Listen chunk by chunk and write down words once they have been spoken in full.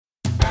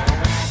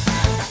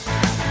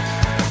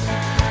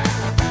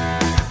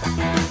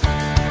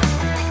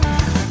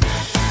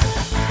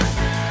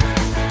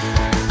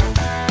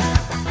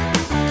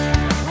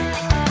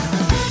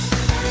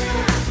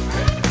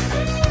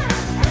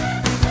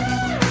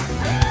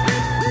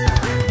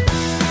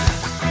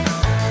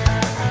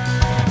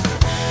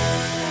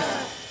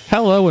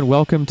Hello and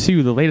welcome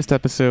to the latest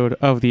episode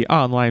of the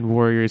Online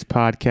Warriors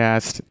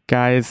podcast.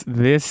 Guys,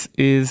 this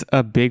is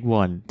a big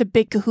one. The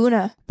big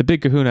kahuna. The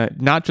big kahuna,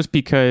 not just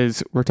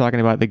because we're talking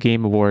about the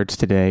Game Awards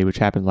today, which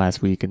happened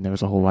last week, and there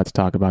was a whole lot to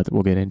talk about that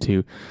we'll get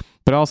into,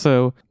 but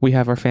also we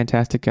have our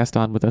fantastic guest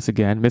on with us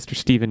again, Mr.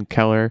 Stephen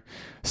Keller.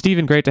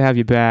 Stephen, great to have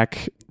you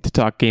back to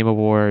talk Game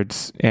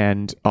Awards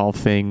and all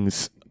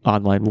things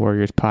Online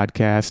Warriors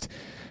podcast.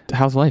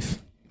 How's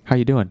life? How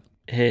you doing?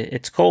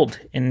 It's cold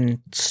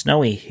and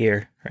snowy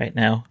here right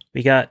now.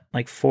 We got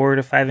like 4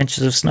 to 5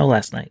 inches of snow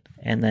last night,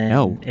 and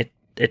then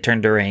it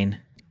turned to rain.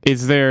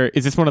 Is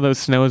this one of those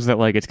snows that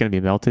like it's going to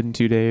be melted in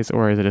 2 days,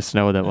 or is it a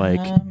snow that like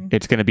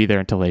it's going to be there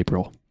until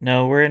April?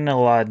 No, we're in a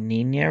La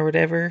Nina or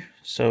whatever,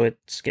 so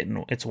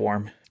it's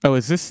warm. Oh,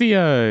 is this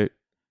the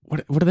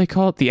what do they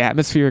call it? The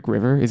atmospheric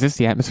river? Is this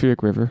the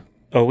atmospheric river?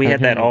 Oh, we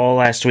had that all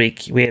last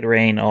week. We had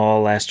rain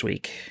all last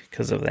week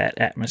because of that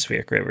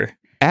atmospheric river.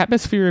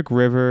 Atmospheric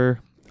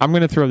river. I'm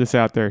going to throw this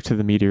out there to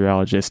the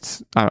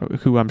meteorologists,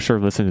 who I'm sure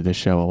listen to this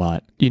show a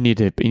lot. You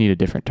need a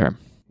different term.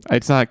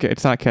 It's not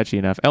catchy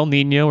enough. El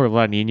Nino or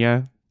La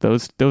Nina,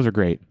 those are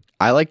great.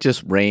 I like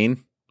just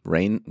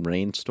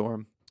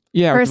rainstorm.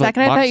 Yeah. For a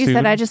second, like I thought you said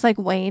monsoon. I just like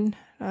Wayne.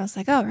 I was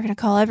like, oh, we're going to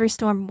call every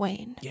storm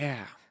Wayne.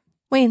 Yeah.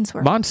 Wayne's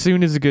work.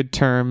 Monsoon is a good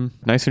term.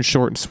 Nice and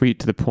short and sweet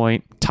to the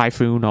point.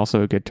 Typhoon,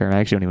 also a good term. I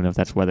actually don't even know if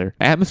that's weather.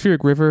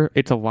 Atmospheric river,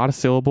 it's a lot of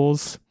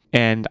syllables.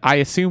 And I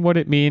assume what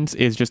it means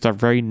is just a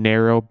very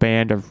narrow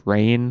band of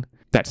rain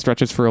that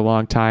stretches for a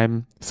long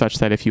time, such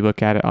that if you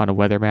look at it on a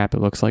weather map, it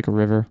looks like a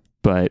river.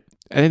 But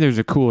I think there's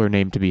a cooler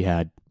name to be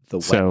had. The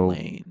wet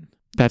lane.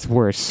 That's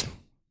worse.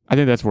 I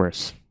think that's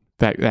worse.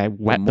 The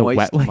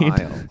wet lane.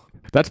 Mile.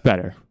 That's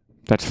better.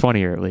 That's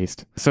funnier, at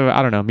least. So,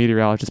 I don't know.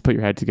 Meteorologists, put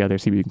your head together,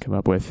 see what you can come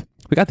up with.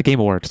 We got the Game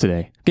Awards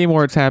today. Game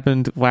Awards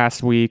happened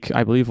last week,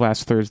 I believe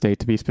last Thursday,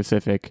 to be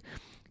specific.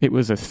 It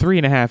was a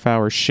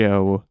 3.5-hour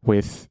show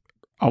with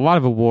a lot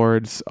of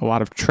awards, a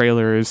lot of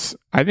trailers.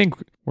 I think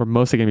we're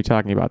mostly going to be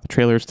talking about the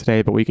trailers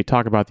today, but we could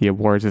talk about the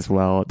awards as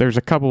well. There's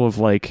a couple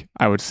of,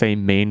 I would say,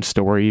 main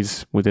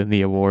stories within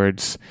the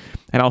awards,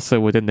 and also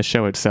within the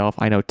show itself.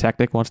 I know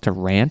Techtic wants to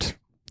rant.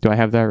 Do I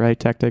have that right,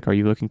 Techtic? Are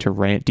you looking to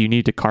rant? Do you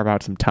need to carve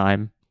out some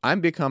time? I'm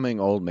becoming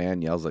old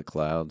man yells at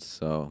clouds,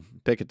 so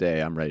pick a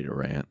day. I'm ready to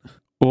rant.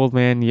 Old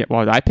man, yeah.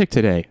 Well, I picked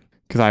today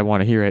because I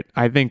want to hear it.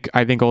 I think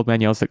Old Man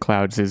Yells at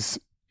Clouds is,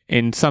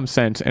 in some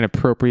sense, an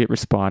appropriate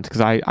response, because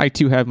I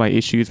too have my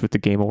issues with the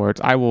Game Awards.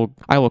 I will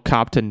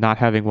cop to not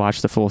having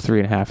watched the full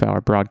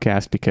 3.5-hour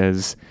broadcast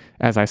because,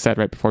 as I said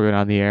right before we went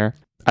on the air,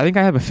 I think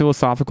I have a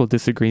philosophical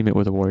disagreement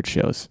with award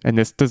shows. And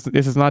this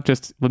is not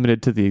just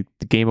limited to the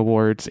Game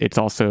Awards. It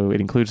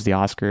includes the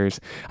Oscars.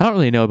 I don't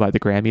really know about the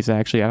Grammys,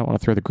 actually. I don't want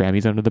to throw the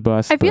Grammys under the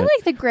bus. I feel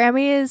like the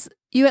Grammys,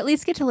 you at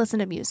least get to listen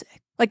to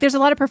music. Like, there's a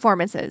lot of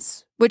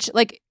performances, which,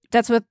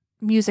 that's what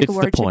music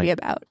awards should be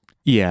about.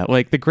 Yeah,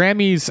 the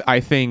Grammys,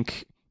 I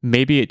think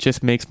maybe it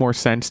just makes more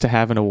sense to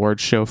have an award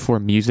show for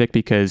music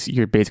because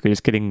you're basically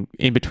just getting,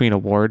 in between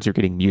awards, you're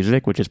getting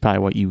music, which is probably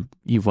what you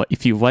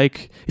if you're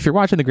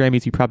watching the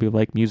Grammys, you probably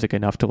like music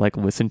enough to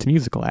listen to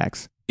musical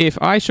acts.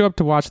 If I show up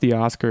to watch the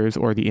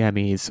Oscars or the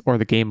Emmys or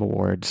the Game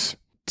Awards,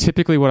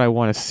 typically what I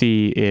want to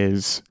see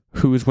is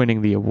who's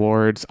winning the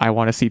awards. I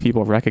want to see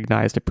people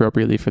recognized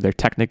appropriately for their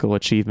technical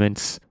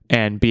achievements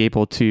and be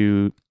able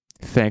to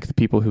thank the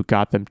people who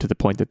got them to the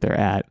point that they're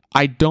at.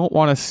 I don't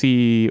want to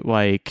see,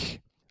 I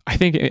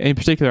think in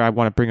particular, I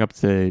want to bring up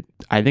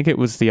I think it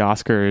was the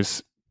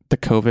Oscars, the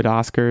COVID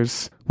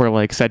Oscars,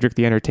 where Cedric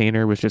the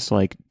Entertainer was just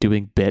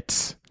doing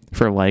bits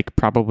for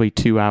probably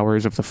 2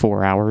 hours of the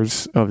 4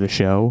 hours of the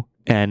show.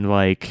 And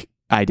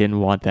I didn't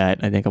want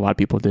that. I think a lot of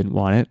people didn't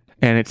want it.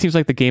 And it seems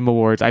like the Game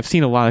Awards, I've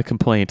seen a lot of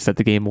complaints that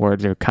the Game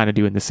Awards are kind of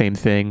doing the same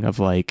thing of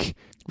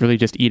really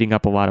just eating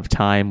up a lot of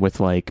time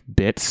with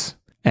bits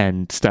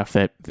and stuff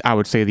that I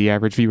would say the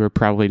average viewer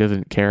probably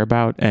doesn't care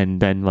about, and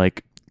then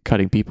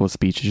cutting people's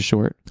speeches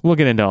short. We'll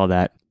get into all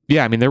that.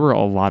 Yeah, I mean, there were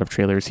a lot of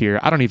trailers here.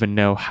 I don't even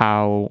know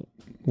how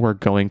we're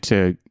going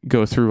to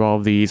go through all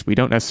of these. We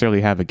don't necessarily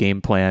have a game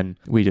plan.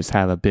 We just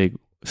have a big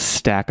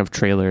stack of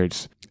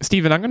trailers.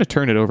 Steven, I'm going to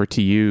turn it over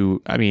to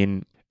you. I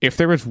mean, if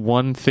there was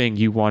one thing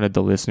you wanted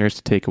the listeners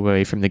to take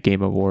away from the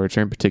Game Awards,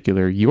 or in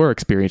particular your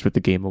experience with the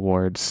Game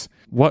Awards,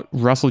 what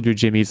rustled your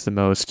jimmies the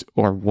most,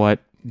 or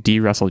what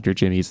de-rustled your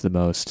jimmies the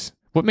most?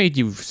 What made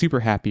you super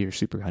happy or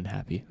super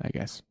unhappy, I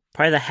guess?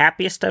 Probably the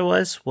happiest I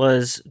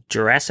was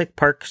Jurassic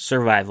Park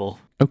Survival.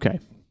 Okay.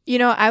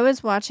 I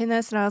was watching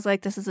this and I was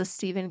like, this is a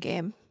Steven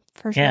game,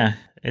 for sure. Yeah,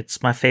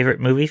 it's my favorite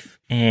movie,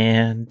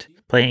 and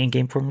playing in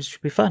game form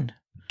should be fun.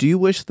 Do you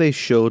wish they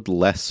showed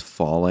less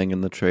falling in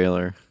the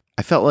trailer?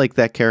 I felt like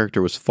that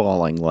character was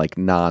falling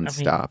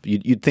nonstop.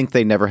 You'd think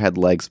they never had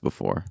legs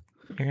before.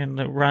 You're going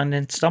to run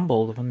and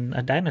stumble when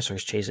a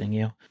dinosaur's chasing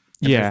you.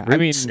 Yeah, I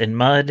mean, in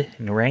mud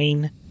and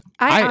rain.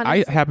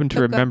 I happen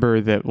to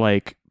remember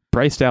that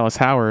Bryce Dallas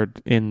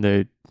Howard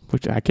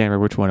which I can't remember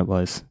which one it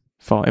was.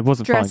 It wasn't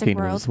Fallen Jurassic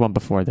Kingdom. It World. was the one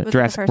before that. Was it the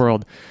Jurassic first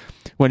World.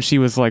 When she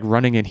was like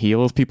running in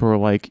heels, people were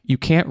like, "You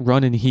can't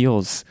run in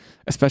heels,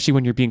 especially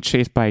when you're being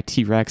chased by a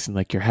T-Rex and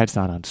like your head's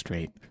not on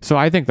straight." So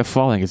I think the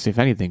falling is, if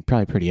anything,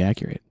 probably pretty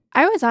accurate.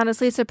 I was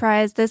honestly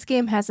surprised this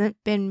game hasn't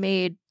been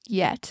made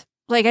yet.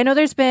 Like, I know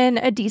there's been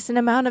a decent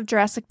amount of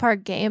Jurassic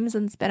Park games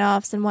and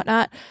spin-offs and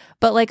whatnot,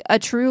 but like a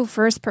true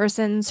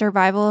first-person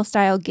survival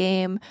style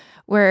game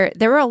where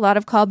there were a lot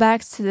of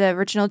callbacks to the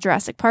original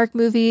Jurassic Park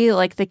movie,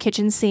 like the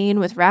kitchen scene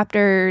with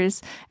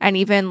raptors and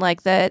even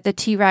like the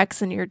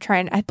T-Rex,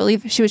 and I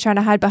believe she was trying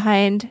to hide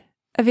behind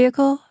a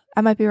vehicle.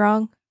 I might be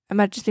wrong. I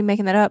might just be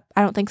making that up.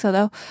 I don't think so,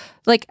 though.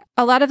 Like,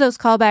 a lot of those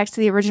callbacks to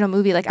the original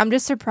movie, like, I'm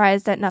just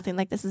surprised that nothing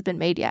like this has been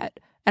made yet.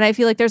 And I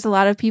feel like there's a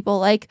lot of people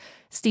like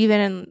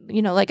Steven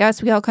and, like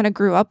us, we all kind of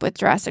grew up with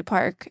Jurassic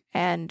Park,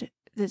 and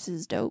this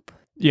is dope.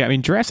 Yeah, I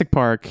mean, Jurassic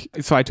Park,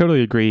 so I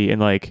totally agree. And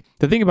like,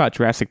 the thing about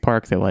Jurassic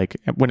Park that like,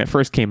 when it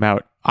first came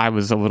out, I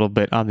was a little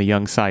bit on the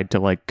young side to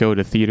like go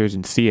to theaters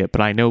and see it.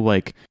 But I know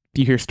like,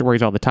 you hear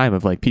stories all the time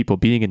of like people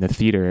being in the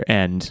theater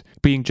and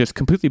being just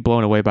completely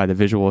blown away by the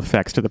visual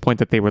effects to the point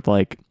that they would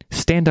like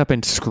stand up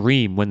and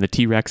scream when the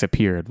T-Rex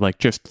appeared, like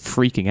just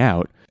freaking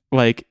out.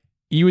 Like,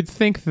 you would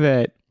think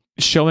that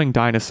showing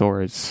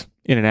dinosaurs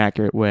in an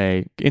accurate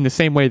way, in the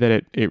same way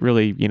that it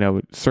really,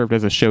 served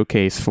as a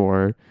showcase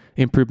for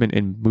improvement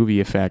in movie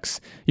effects,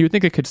 you would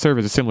think it could serve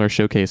as a similar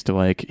showcase to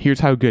like,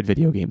 here's how good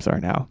video games are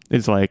now.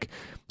 It's like,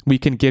 we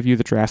can give you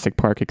the Jurassic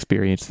Park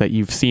experience that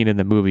you've seen in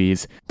the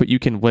movies, but you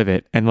can live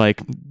it. And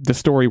like, the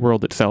story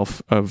world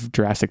itself of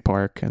Jurassic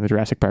Park and the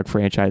Jurassic Park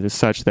franchise is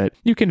such that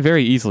you can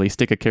very easily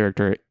stick a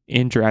character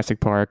in Jurassic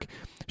Park.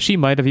 She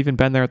might have even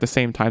been there at the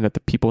same time that the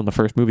people in the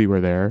first movie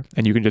were there.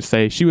 And you can just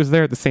say she was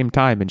there at the same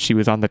time and she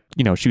was on the,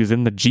 she was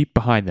in the Jeep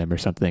behind them or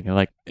something. And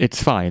like,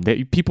 it's fine.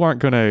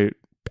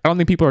 I don't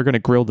think people are going to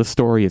grill the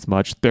story as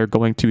much. They're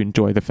going to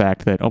enjoy the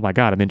fact that, oh my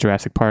God, I'm in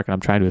Jurassic Park and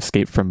I'm trying to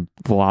escape from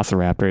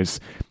velociraptors.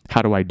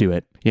 How do I do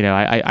it?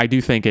 I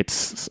do think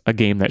it's a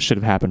game that should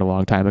have happened a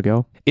long time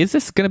ago. Is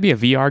this going to be a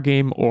VR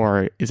game,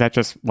 or is that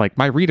just like,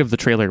 my read of the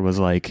trailer was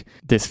like,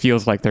 this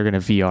feels like they're going to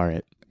VR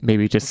it.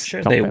 Maybe just... I'm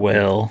sure they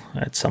will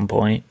at some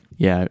point.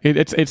 Yeah,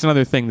 it's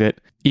another thing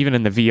that even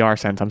in the VR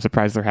sense, I'm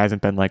surprised there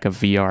hasn't been like a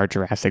VR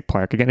Jurassic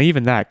Park. Again,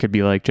 even that could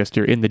be like just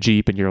you're in the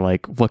Jeep and you're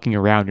like looking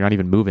around, you're not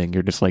even moving,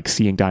 you're just like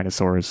seeing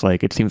dinosaurs.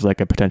 Like, it seems like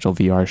a potential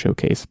VR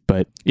showcase.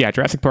 But yeah,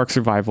 Jurassic Park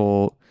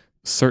Survival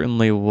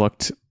certainly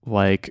looked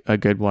like a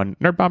good one.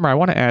 Nerd Bomber, I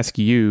want to ask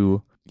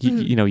you,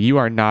 you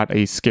are not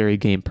a scary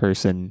game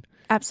person.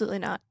 Absolutely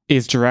not.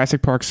 Is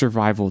Jurassic Park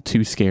Survival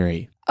too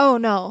scary? Oh,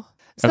 no.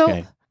 So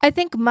okay. I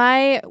think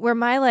where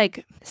my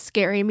like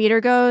scary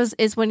meter goes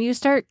is when you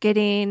start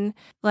getting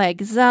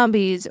like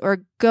zombies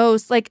or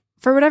ghosts. Like,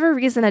 for whatever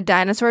reason, a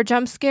dinosaur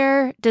jump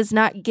scare does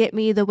not get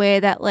me the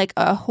way that like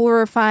a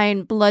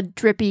horrifying, blood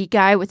drippy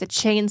guy with a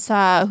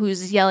chainsaw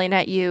who's yelling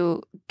at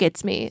you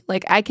gets me.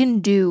 Like, I can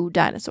do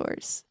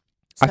dinosaurs.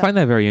 So. I find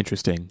that very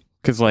interesting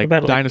because like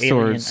dinosaurs.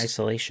 Alien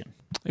Isolation?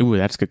 Ooh,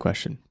 that's a good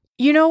question.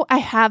 I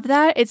have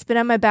that. It's been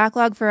on my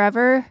backlog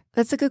forever.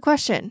 That's a good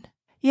question.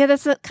 Yeah,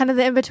 that's kind of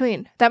the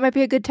in-between. That might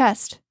be a good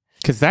test.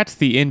 Because that's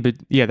the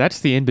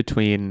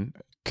in-between.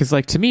 Because,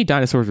 like, to me,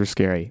 dinosaurs are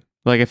scary.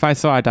 Like, if I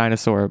saw a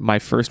dinosaur, my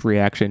first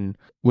reaction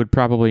would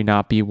probably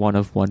not be one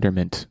of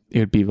wonderment. It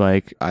would be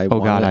like, oh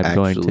God, I'm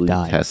going to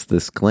die. Test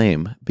this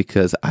claim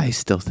because I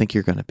still think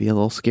you're going to be a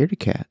little scaredy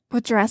cat.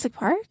 With Jurassic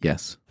Park?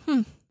 Yes.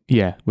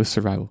 Yeah, with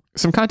survival.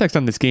 Some context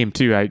on this game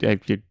too. I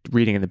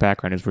reading in the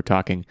background as we're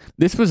talking.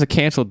 This was a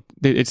canceled.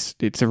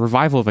 It's a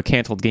revival of a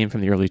canceled game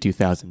from the early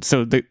 2000s.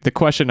 So the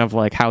question of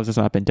like, how has this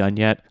not been done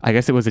yet? I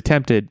guess it was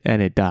attempted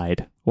and it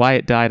died. Why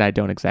it died, I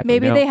don't exactly know.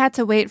 Maybe they had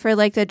to wait for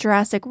like the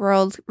Jurassic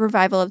World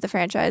revival of the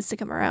franchise to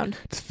come around.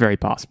 It's very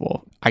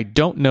possible. I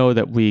don't know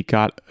that we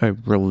got a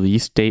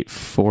release date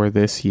for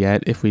this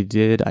yet. If we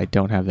did, I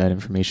don't have that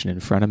information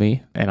in front of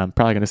me. And I'm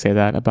probably going to say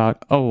that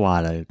about a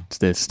lot of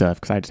this stuff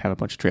because I just have a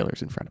bunch of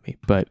trailers in front of me.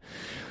 But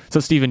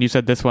so, Steven, you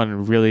said this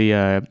one really,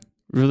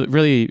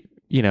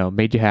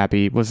 made you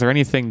happy. Was there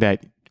anything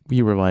that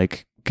you were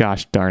like,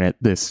 gosh darn it,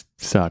 this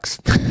sucks,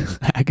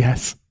 I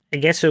guess? I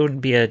guess it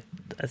would be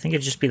I think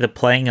it'd just be the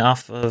playing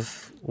off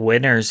of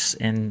winners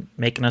and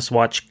making us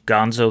watch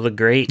Gonzo the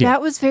Great. That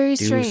was very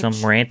strange. Do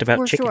some rant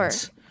about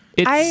chickens.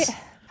 Sure.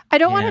 I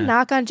don't want to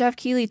knock on Jeff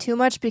Keighley too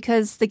much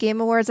because the Game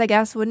Awards, I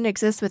guess, wouldn't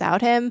exist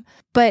without him.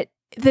 But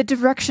the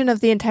direction of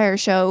the entire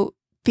show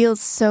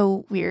feels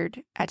so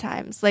weird at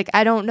times. Like,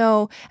 I don't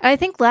know. And I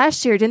think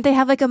last year, didn't they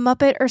have like a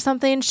Muppet or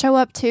something show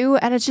up too?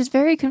 And it's just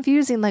very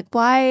confusing. Like,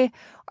 why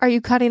are you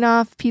cutting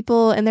off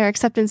people in their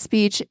acceptance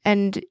speech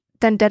and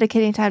then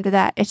dedicating time to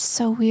that? It's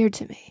so weird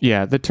to me.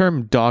 Yeah, the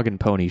term dog and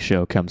pony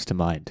show comes to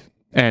mind.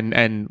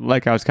 And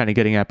like I was kind of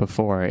getting at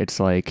before, it's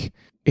like,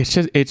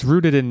 it's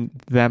rooted in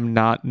them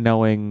not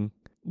knowing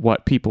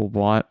what people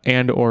want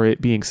and or it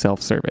being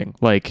self-serving.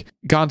 Like,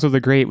 Gonzo the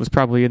Great was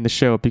probably in the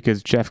show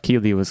because Jeff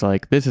Keighley was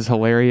like, this is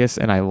hilarious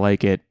and I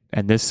like it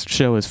and this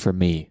show is for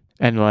me.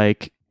 And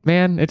like,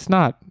 man, it's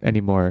not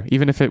anymore.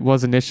 Even if it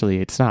was initially,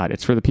 it's not.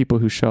 It's for the people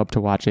who show up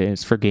to watch it.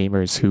 It's for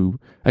gamers who,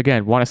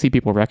 again, want to see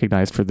people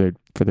recognized for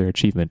their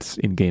achievements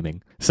in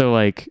gaming. So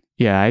like,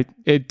 yeah,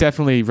 it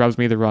definitely rubs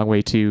me the wrong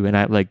way too. And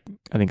I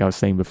think I was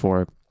saying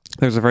before,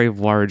 there's a very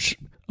large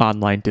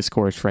online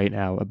discourse right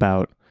now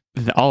about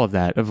all of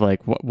that, of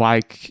like,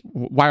 why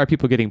are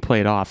people getting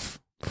played off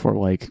for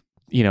like,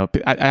 you know,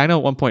 I know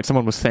at one point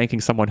someone was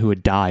thanking someone who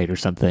had died or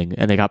something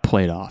and they got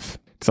played off.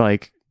 It's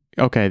like,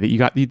 okay,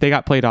 that they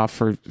got played off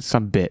for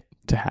some bit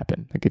to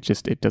happen. Like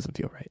it doesn't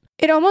feel right.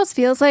 It almost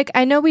feels like,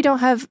 I know we don't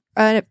have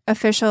an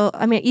official,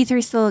 I mean,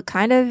 E3 still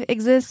kind of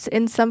exists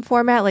in some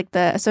format, like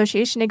the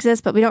association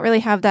exists, but we don't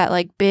really have that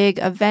like big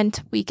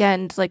event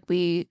weekend like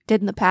we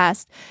did in the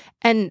past.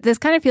 And this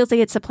kind of feels like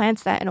it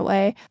supplants that in a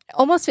way. It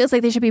almost feels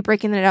like they should be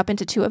breaking it up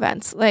into two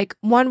events, like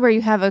one where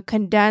you have a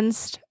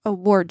condensed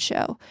award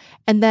show,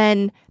 and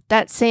then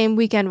that same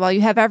weekend, while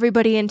you have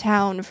everybody in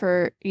town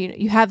for,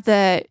 you have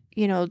the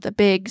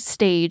big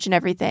stage and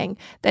everything,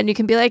 then you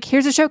can be like,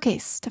 here's a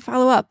showcase to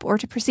follow up or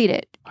to precede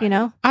it, you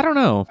know? I don't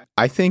know.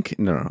 I think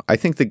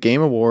the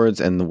Game Awards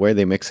and the way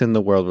they mix in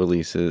the world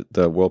releases,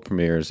 the world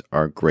premieres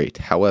are great.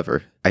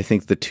 However, I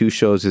think the two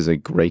shows is a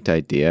great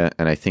idea,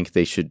 and I think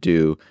they should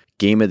do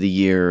Game of the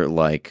Year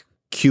like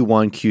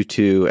Q1,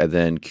 Q2, and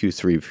then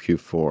Q3,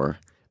 Q4.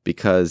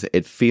 Because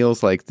it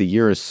feels like the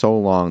year is so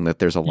long that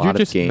there's a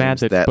lot of games mad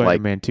that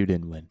Spider-Man like 2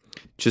 didn't win.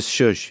 Just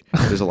shush.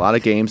 There's a lot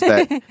of games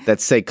that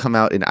say come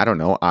out in, I don't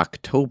know,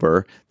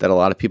 October, that a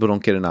lot of people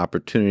don't get an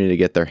opportunity to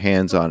get their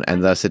hands on,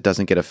 and thus it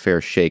doesn't get a fair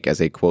shake as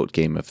a quote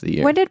game of the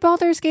year. When did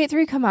Baldur's Gate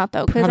 3 come out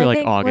though? Because Probably I like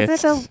think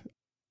August.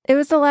 it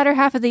was the latter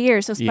half of the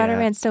year, so Yeah.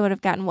 Spider-Man still would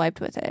have gotten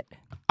wiped with it.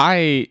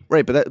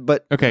 Right,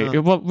 but okay.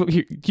 Well,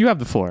 you have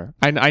the floor.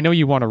 I know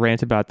you want to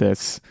rant about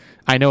this.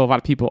 I know a lot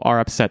of people are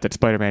upset that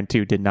Spider-Man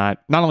 2 not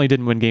only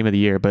didn't win Game of the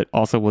Year, but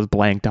also was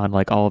blanked on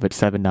like all of its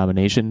 7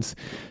 nominations.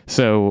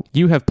 So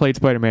you have played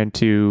Spider-Man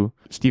 2.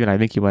 Steven, I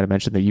think you might have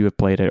mentioned that you have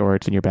played it, or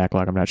it's in your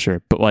backlog. I'm not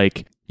sure. But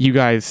like, you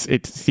guys,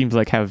 it seems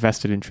like have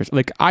vested interest.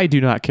 Like, I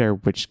do not care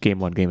which game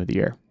won Game of the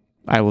Year.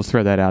 I will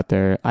throw that out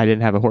there. I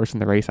didn't have a horse in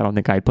the race. I don't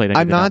think I played any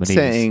of the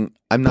nominees.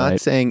 I'm not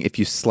saying if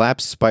you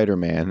slap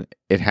Spider-Man,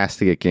 it has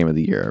to get Game of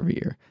the Year every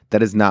year.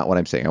 That is not what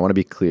I'm saying. I want to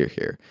be clear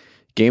here.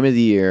 Game of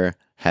the Year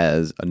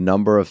has a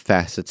number of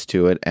facets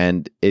to it,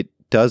 and it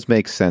does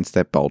make sense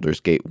that Baldur's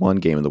Gate won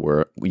Game of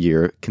the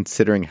Year,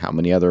 considering how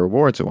many other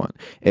awards it won.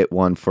 It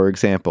won, for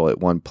example, it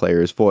won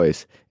Player's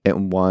Voice. It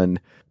won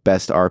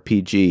Best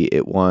RPG.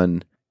 It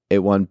won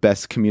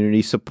Best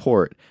Community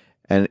Support,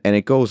 and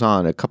it goes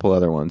on, a couple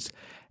other ones.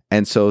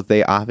 And so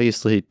they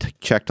obviously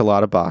checked a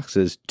lot of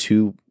boxes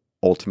to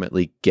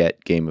ultimately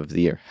get Game of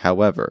the Year.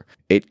 However,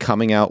 it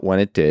coming out when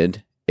it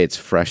did, it's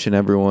fresh in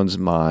everyone's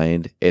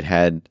mind. It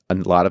had a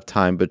lot of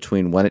time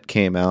between when it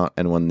came out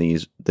and when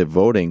the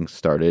voting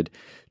started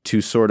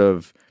to sort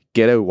of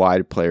get a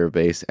wide player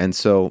base. And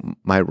so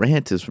my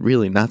rant is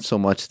really not so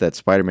much that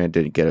Spider-Man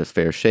didn't get a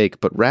fair shake,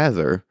 but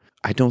rather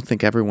I don't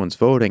think everyone's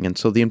voting. And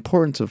so the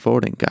importance of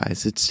voting,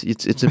 guys, it's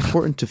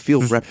important to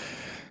feel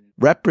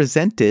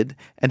represented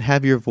and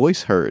have your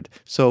voice heard.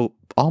 So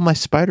all my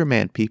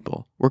Spider-Man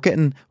people, we're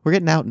getting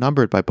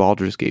outnumbered by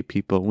Baldur's Gate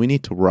people. We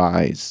need to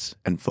rise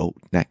and vote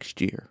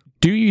next year.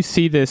 Do you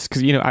see this?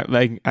 Because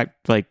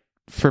I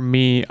for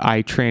me,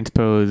 I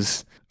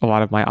transpose a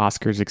lot of my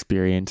Oscars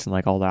experience and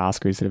like all the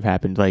Oscars that have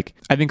happened. Like,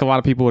 I think a lot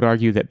of people would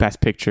argue that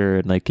Best Picture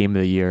and like Game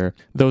of the Year,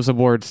 those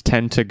awards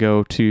tend to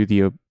go to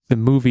the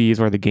movies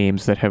or the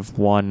games that have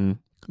won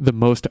the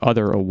most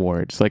other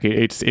awards. Like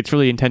it's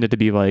really intended to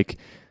be like,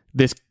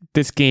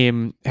 this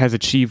game has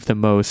achieved the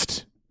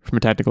most from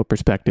a technical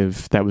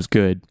perspective that was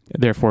good,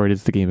 therefore it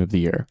is the Game of the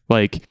Year.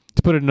 Like,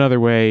 to put it another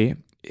way,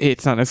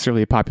 it's not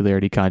necessarily a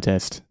popularity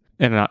contest.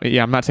 And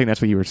I'm not saying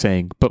that's what you were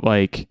saying, but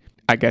like,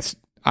 I guess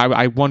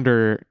I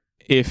wonder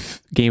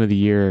if Game of the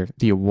Year,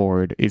 the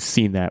award, is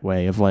seen that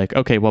way of like,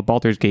 okay, well,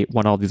 Baldur's Gate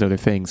won all these other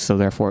things, so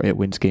therefore it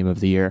wins Game of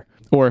the Year.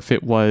 Or if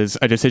it was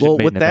a decision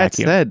made in a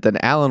vacuum. Well, with that said, then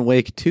Alan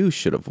Wake 2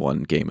 should have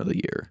won Game of the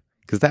Year.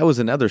 Because that was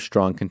another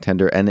strong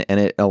contender, and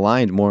it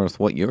aligned more with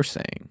what you're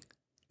saying.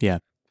 Yeah.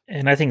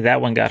 And I think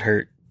that one got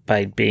hurt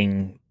by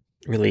being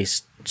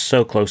released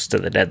so close to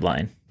the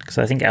deadline. Because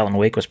I think Alan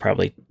Wake was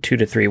probably 2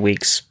 to 3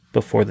 weeks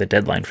before the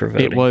deadline for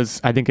voting. It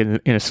was, I think, in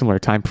a similar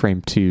time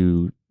frame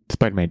to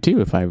Spider-Man 2,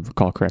 if I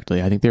recall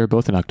correctly. I think they were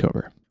both in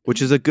October. Which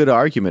is a good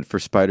argument for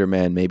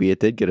Spider-Man. Maybe it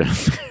did get a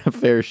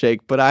fair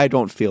shake, but I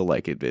don't feel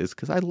like it is,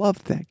 because I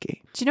loved that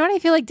game. Do you know what I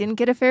feel like didn't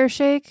get a fair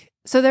shake?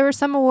 So there were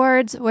some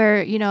awards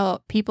where,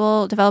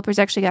 developers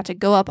actually got to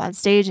go up on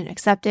stage and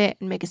accept it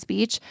and make a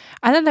speech.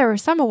 And then there were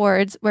some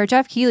awards where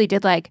Jeff Keighley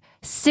did like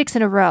 6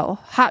 in a row,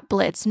 hot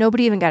blitz.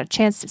 Nobody even got a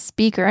chance to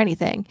speak or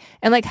anything.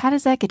 And like, how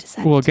does that get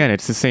decided? Well, again,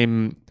 it's the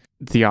same.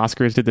 The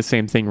Oscars did the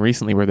same thing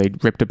recently where they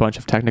ripped a bunch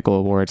of technical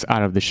awards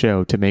out of the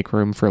show to make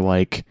room for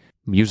like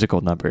musical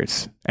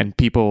numbers, and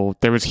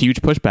there was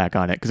huge pushback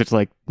on it because it's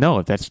like,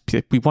 no,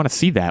 we want to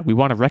see that. We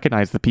want to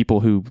recognize the people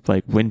who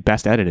like win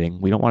best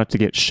editing. We don't want it to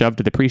get shoved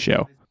to the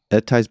pre-show.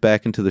 that ties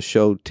back into the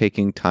show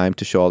taking time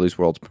to show all these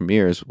world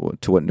premieres,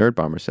 to what Nerd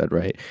Bomber said,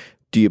 right?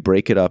 Do you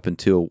break it up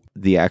into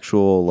the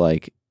actual,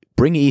 like,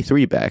 bring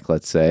E3 back,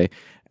 let's say,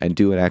 and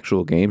do an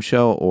actual game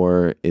show,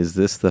 or is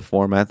this the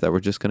format that we're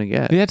just going to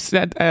get? I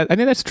think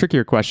that's a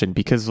trickier question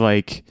because,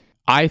 like,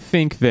 I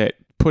think that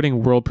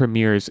putting world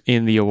premieres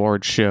in the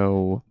award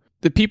show,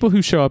 the people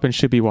who show up and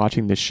should be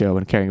watching this show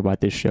and caring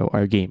about this show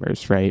are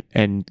gamers, right?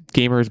 And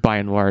gamers, by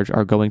and large,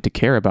 are going to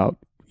care about,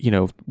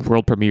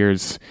 world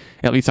premieres,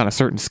 at least on a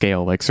certain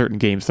scale, like certain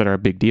games that are a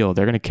big deal.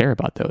 They're going to care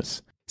about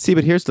those. See,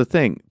 but here's the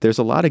thing. There's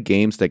a lot of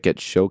games that get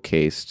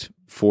showcased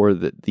for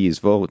these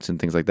votes and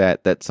things like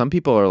that some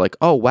people are like,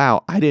 oh,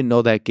 wow, I didn't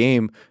know that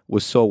game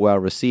was so well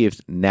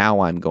received. Now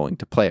I'm going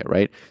to play it,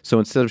 right? So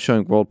instead of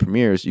showing world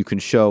premieres, you can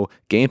show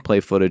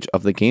gameplay footage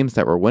of the games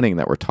that were winning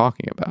that we're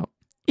talking about.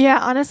 Yeah,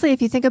 honestly,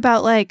 if you think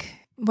about, like,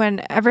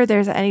 whenever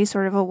there's any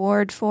sort of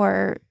award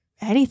for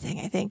anything,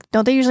 I think,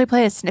 don't they usually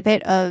play a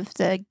snippet of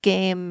the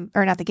game,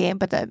 or not the game,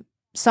 but the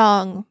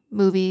song,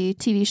 movie,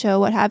 TV show,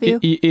 what have you?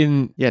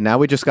 Now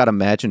we just got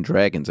Imagine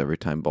Dragons every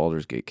time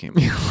Baldur's Gate came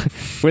out.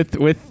 With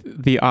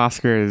the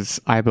Oscars,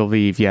 I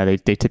believe, they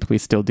typically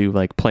still do,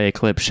 like, play a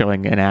clip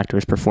showing an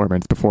actor's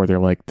performance before they're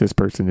like, this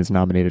person is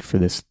nominated for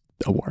this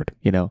award,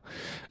 Yeah,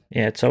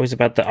 it's always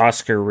about the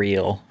Oscar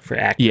reel for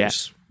actors. Yeah.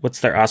 What's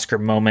their Oscar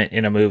moment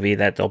in a movie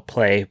that they'll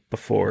play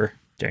before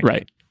during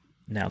the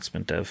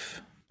announcement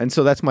of... And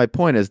so that's my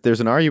point, is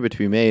there's an argument to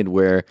be made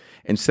where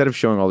instead of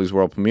showing all these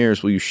world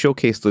premieres, will you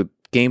showcase the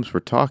games we're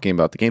talking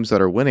about, the games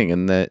that are winning,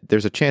 and that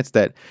there's a chance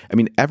that,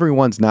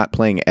 everyone's not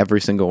playing every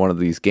single one of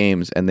these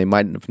games, and they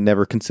might have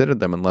never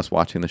considered them unless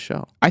watching the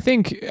show. I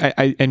think,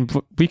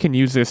 and we can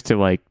use this to,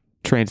 like,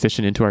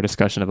 transition into our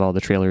discussion of all the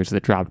trailers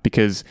that dropped,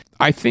 because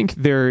I think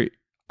there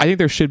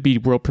should be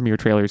world premiere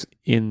trailers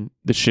in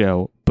the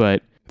show,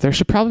 but there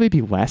should probably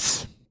be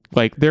less.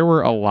 Like, there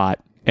were a lot,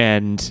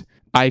 and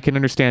I can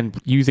understand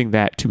using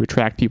that to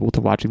attract people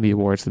to watching the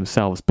awards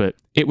themselves, but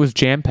it was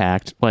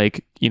jam-packed.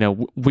 Like,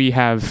 we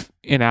have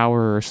an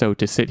hour or so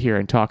to sit here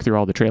and talk through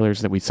all the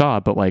trailers that we saw,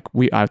 but, like,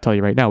 I'll tell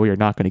you right now, we are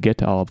not going to get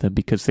to all of them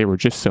because there were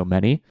just so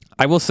many.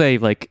 I will say,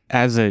 like,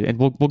 and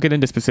we'll get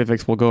into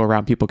specifics, we'll go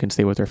around, people can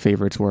say what their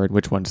favorites were and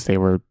which ones they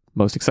were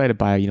most excited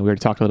by. We already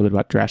talked a little bit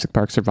about Jurassic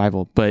Park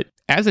Survival, but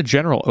as a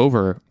general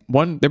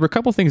there were a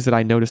couple things that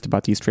I noticed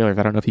about these trailers.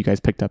 I don't know if you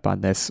guys picked up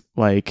on this.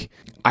 Like,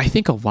 I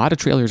think a lot of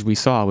trailers we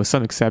saw, with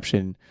some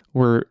exception,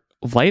 were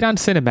light on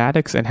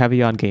cinematics and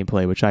heavy on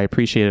gameplay, which I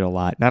appreciated a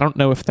lot. And I don't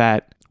know if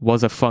that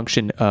was a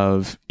function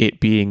of it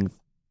being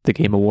the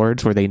Game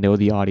Awards, where they know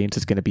the audience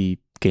is going to be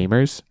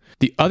gamers.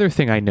 The other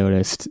thing I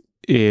noticed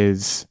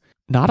is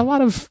not a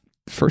lot of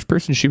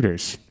first-person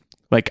shooters.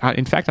 Like,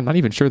 in fact, I'm not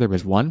even sure there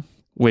was one,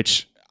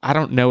 which I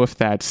don't know if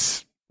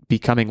that's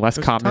becoming less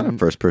common. A ton of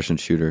first-person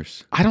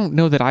shooters. I don't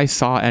know that I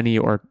saw any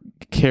or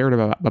cared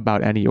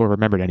about any or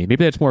remembered any.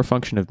 Maybe that's more a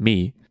function of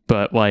me,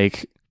 but,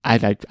 like, I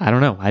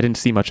don't know. I didn't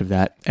see much of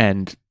that,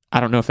 and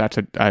I don't know if that's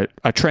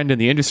a trend in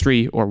the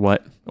industry or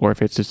what, or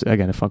if it's just,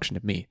 again, a function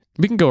of me.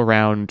 We can go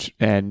around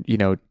and,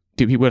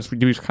 do we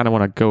just kind of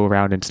want to go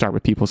around and start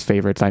with people's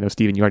favorites? I know,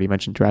 Steven, you already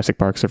mentioned Jurassic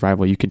Park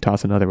Survival. You can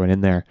toss another one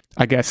in there.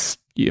 I guess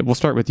we'll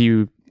start with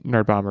you,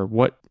 Nerd Bomber.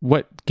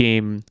 What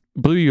game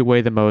blew you away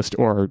the most,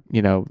 or,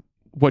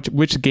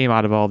 which game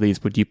out of all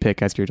these would you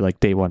pick as your, like,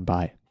 day one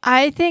buy?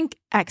 I think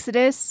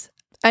Exodus.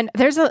 And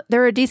there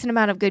are a decent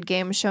amount of good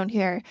games shown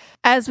here.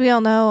 As we all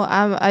know,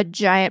 I'm a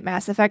giant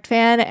Mass Effect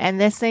fan, and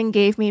this thing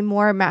gave me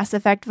more Mass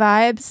Effect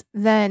vibes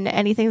than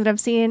anything that I've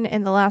seen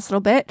in the last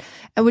little bit,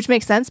 which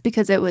makes sense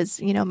because it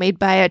was, made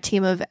by a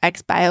team of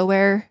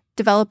ex-BioWare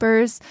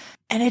developers,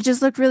 and it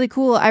just looked really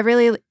cool. I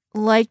really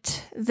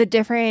liked the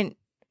different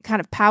kind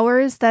of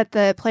powers that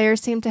the players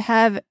seemed to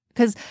have,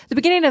 because the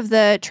beginning of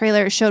the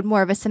trailer showed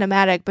more of a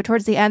cinematic, but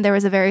towards the end there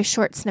was a very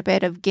short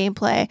snippet of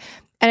gameplay,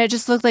 and it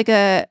just looked like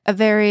a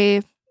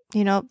very,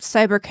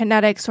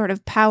 cyberkinetic sort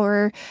of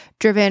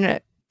power-driven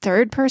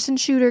third-person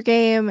shooter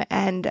game,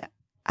 and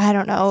I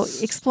don't know,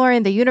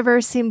 exploring the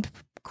universe seemed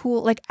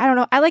cool. Like, I don't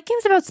know, I like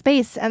games about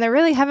space, and there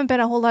really haven't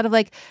been a whole lot of,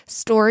 like,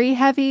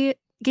 story-heavy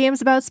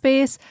games about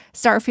space.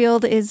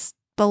 Starfield is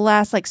the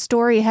last, like,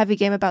 story-heavy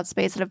game about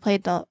space that I've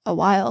played in a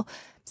while,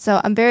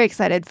 so I'm very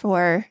excited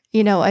for,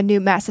 a new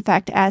Mass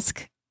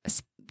Effect-esque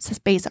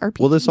space RPG.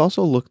 Well, this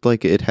also looked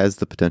like it has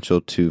the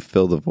potential to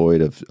fill the void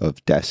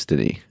of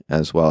Destiny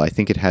as well. I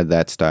think it had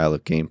that style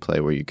of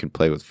gameplay where you can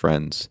play with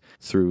friends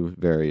through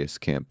various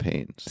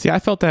campaigns. See, I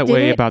felt that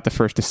way about the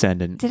First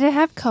Descendant. Did it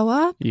have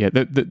co-op? Yeah,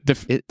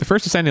 the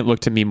First Descendant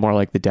looked to me more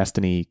like the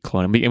Destiny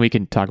clone, and we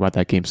can talk about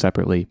that game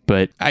separately.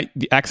 But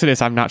the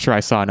Exodus, I'm not sure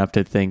I saw enough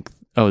to think,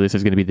 oh, this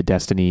is going to be the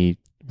Destiny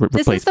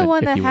replacement. This is the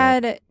one that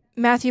had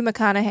Matthew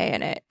McConaughey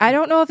in it. I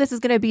don't know if this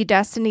is going to be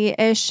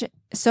Destiny-ish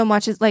so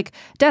much as, like,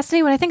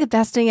 Destiny. When I think of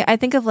Destiny, I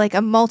think of, like, a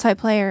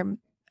multiplayer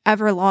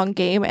ever-long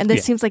game, and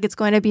this seems like it's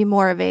going to be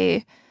more of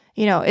a,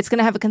 it's going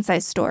to have a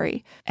concise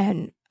story.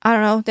 And I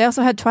don't know, they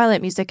also had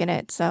Twilight music in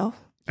it, so.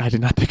 I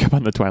did not pick up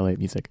on the Twilight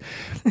music.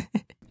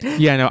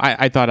 Yeah, no,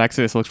 I thought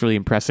Exodus looks really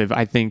impressive.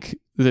 I think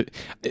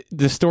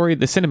the story,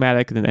 the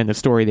cinematic and the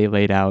story they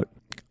laid out,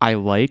 I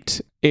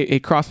liked. It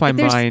crossed my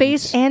There's mind.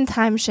 space and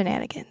time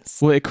shenanigans.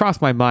 Well, it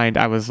crossed my mind.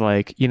 I was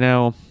like,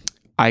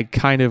 I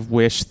kind of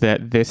wish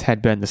that this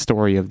had been the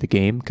story of the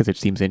game because it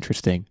seems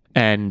interesting.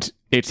 And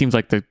it seems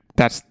like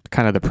that's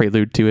kind of the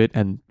prelude to it.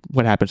 And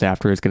what happens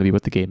after is going to be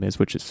what the game is,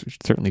 which is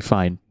certainly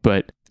fine.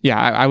 But yeah,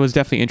 I was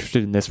definitely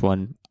interested in this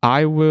one.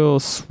 I will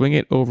swing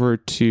it over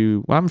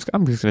to, I'm just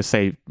going to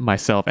say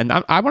myself. And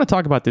I want to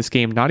talk about this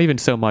game, not even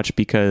so much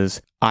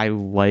because I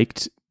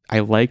liked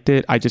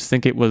it. I just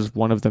think it was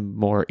one of the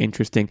more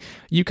interesting.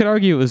 You could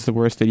argue it was the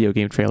worst video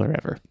game trailer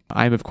ever.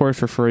 I'm, of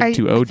course, referring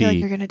to OD. I feel like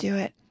you're going to do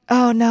it.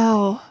 Oh,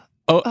 no.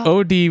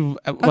 OD,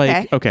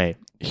 okay,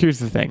 here's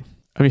the thing.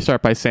 Let me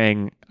start by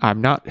saying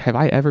have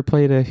I ever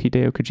played a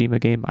Hideo Kojima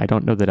game? I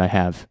don't know that I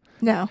have.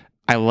 No.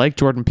 I like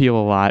Jordan Peele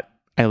a lot.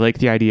 I like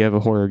the idea of a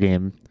horror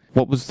game.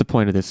 What was the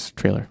point of this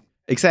trailer?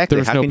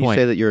 Exactly. How can you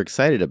say that you're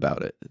excited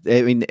about it?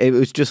 I mean, it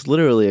was just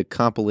literally a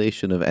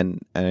compilation of,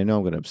 and I know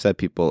I'm going to upset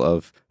people,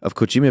 of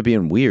Kojima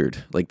being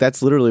weird. Like,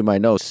 that's literally my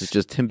notes. It's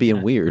just him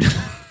being weird.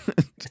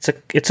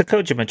 It's a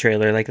Kojima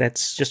trailer. Like,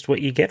 that's just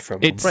what you get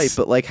from him. Right,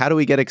 but like, how do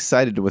we get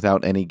excited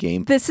without any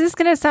game? This is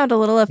going to sound a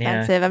little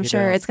offensive. I'm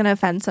sure don't. it's going to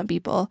offend some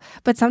people.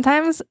 But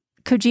sometimes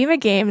Kojima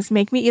games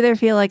make me either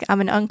feel like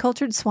I'm an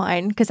uncultured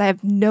swine because I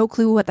have no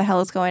clue what the hell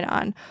is going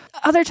on.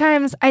 Other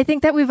times, I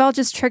think that we've all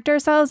just tricked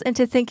ourselves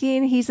into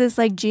thinking he's this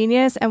like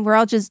genius and we're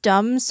all just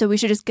dumb, so we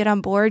should just get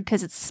on board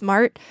because it's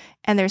smart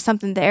and there's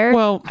something there.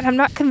 Well, and I'm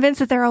not convinced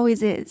that there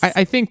always is.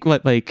 I think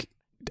like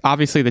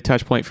obviously the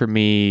touch point for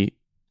me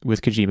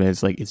with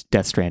Kojima is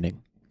Death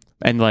Stranding.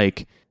 And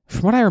like,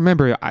 from what I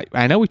remember,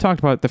 I know we talked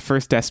about the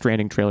first Death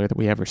Stranding trailer that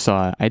we ever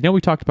saw. I know we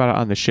talked about it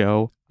on the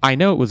show. I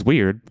know it was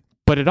weird,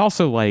 but it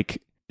also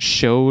like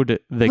showed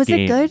the game. Was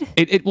it good?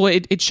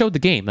 It showed the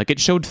game. Like, it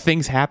showed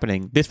things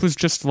happening. This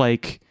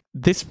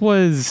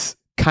was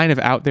kind of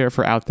out there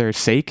for out there's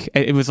sake.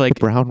 It was like the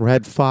brown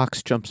red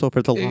fox jumps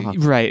over the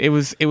log. Right. It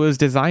was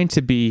designed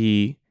to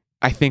be,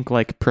 I think,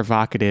 like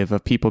provocative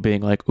of people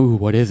being like, "Ooh,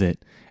 what is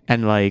it?"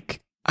 And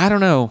like, I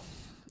don't know.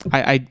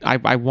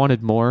 I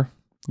wanted more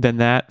than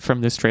that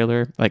from this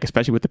trailer, like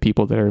especially with the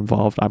people that are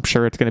involved. I'm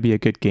sure it's going to be a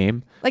good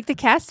game. Like, the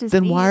cast is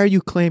Then neat. why are you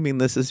claiming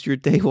this is your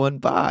day one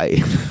buy?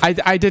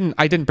 I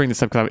didn't bring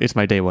this up because it's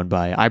my day one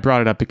buy. I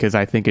brought it up because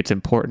I think it's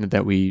important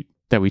that we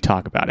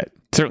talk about it.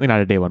 Certainly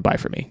not a day one buy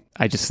for me.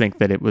 I just think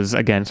that it was,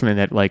 again, something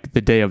that like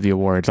the day of the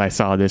awards, I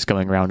saw this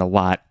going around a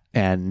lot,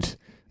 and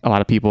a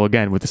lot of people,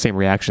 again, with the same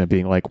reaction of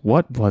being like,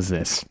 "What was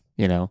this?"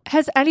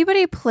 Has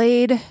anybody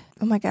played?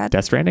 Oh my god,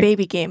 Death Stranding?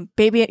 Baby game.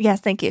 Baby.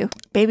 Yes, thank you.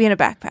 Baby in a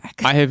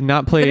backpack. I have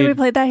not played. Have we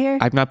played that here?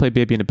 I've not played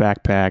Baby in a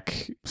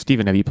Backpack.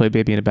 Steven, have you played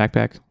Baby in a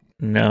Backpack?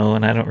 No,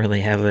 and I don't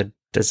really have a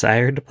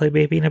desire to play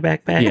Baby in a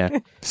Backpack. Yeah,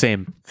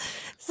 same.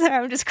 Sorry,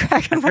 I'm just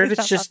cracking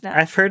myself up now.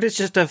 I've heard it's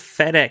just a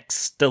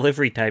FedEx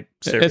delivery type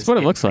service. It's what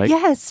it looks like.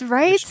 Yes,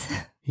 right?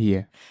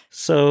 Yeah.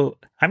 So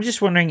I'm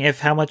just wondering if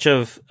how much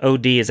of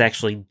OD is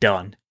actually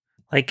done.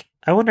 Like,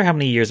 I wonder how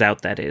many years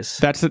out that is.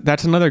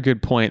 That's another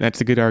good point. That's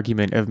a good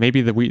argument of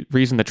maybe the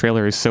reason the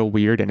trailer is so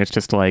weird and it's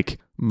just like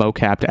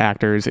mocapped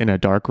actors in a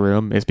dark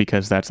room is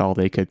because that's all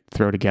they could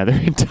throw together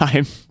in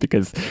time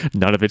because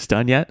none of it's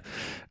done yet.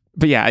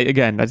 But yeah,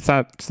 again, it's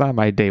not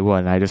my day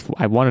one.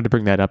 I wanted to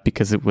bring that up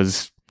because it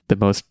was the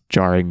most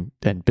jarring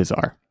and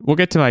bizarre. We'll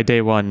get to my day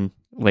one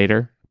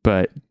later,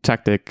 but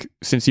Techtic,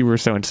 since you were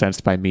so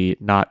incensed by me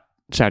not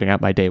shouting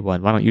out my day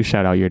one, why don't you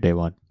shout out your day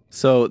one?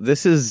 So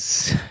this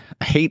is,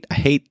 I hate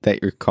that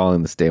you're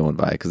calling this day one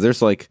buy, because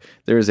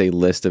there's a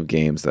list of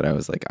games that I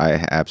was like,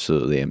 I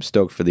absolutely am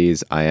stoked for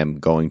these. I am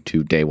going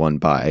to day one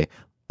buy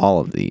all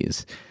of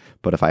these.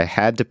 But if I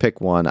had to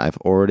pick one, I've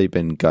already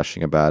been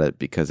gushing about it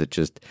because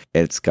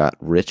it's got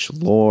rich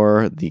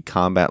lore. The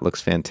combat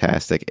looks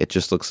fantastic. It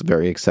just looks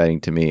very exciting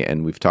to me.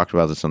 And we've talked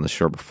about this on the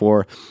show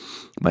before.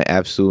 My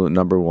absolute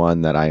number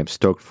one that I am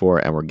stoked for,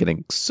 and we're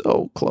getting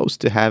so close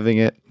to having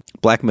it,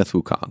 Black Myth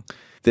Wukong.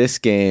 This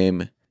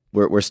game,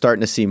 we're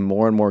starting to see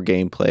more and more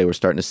gameplay. We're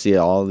starting to see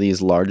all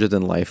these larger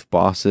than life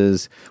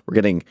bosses. We're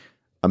getting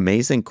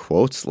amazing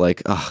quotes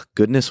like, "Oh,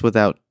 goodness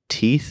without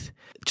teeth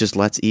just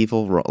lets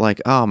evil roll." Like,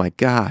 oh my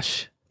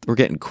gosh, we're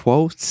getting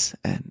quotes,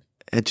 and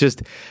it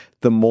just,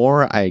 the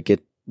more I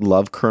get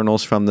love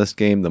kernels from this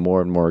game, the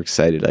more and more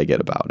excited I get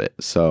about it.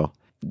 So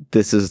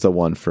this is the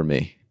one for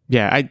me.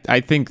 Yeah, I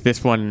think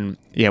this one,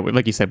 yeah,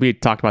 like you said, we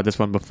had talked about this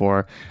one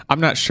before. I'm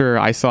not sure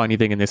I saw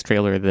anything in this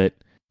trailer that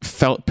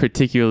felt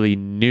particularly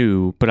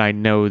new, but I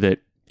know that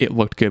it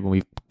looked good when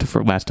we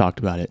last talked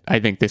about it. I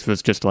think this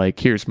was just like,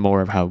 here's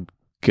more of how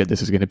good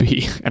this is going to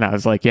be. And I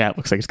was like, yeah, it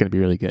looks like it's going to be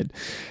really good.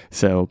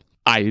 So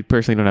I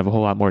personally don't have a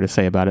whole lot more to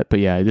say about it, but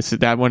yeah,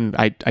 that one,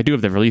 I do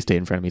have the release date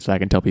in front of me, so I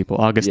can tell people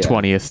August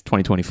 20th,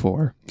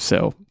 2024.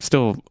 So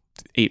still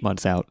 8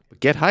 months out.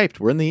 Get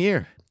hyped. We're in the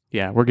year.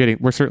 Yeah,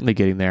 we're certainly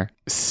getting there.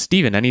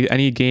 Steven,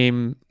 any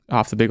game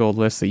off the big old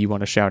list that you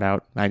want to shout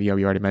out? I know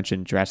you already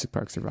mentioned Jurassic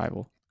Park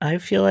Survival. I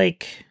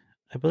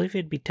believe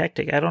it'd be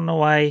Techtic. I don't know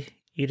why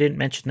you didn't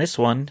mention this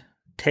one.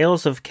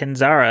 Tales of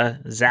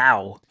Kenzera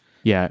Zao.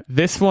 Yeah,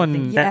 this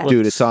one. Yeah.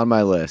 Dude, it's on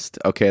my list.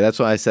 Okay, that's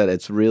why I said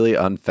it's really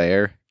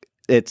unfair.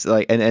 It's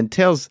like and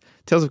Tales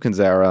of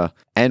Kenzera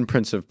and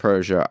Prince of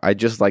Persia,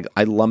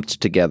 I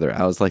lumped together.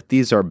 I was like,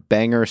 these are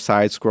banger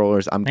side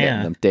scrollers. I'm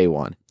getting them day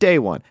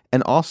one.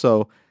 And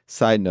also,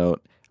 side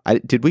note,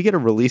 did we get a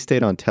release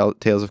date on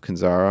Tales of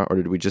Kenzera, or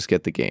did we just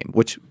get the game?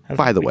 Which,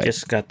 by the way,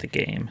 just got the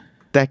game.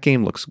 That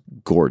game looks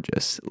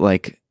gorgeous.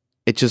 Like,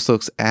 it just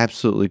looks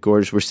absolutely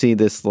gorgeous. We're seeing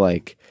this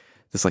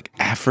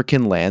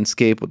African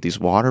landscape with these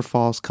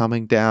waterfalls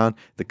coming down.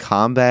 The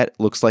combat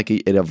looks like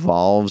it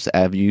evolves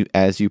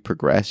as you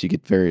progress. You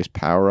get various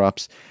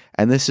power-ups.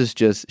 And this is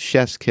just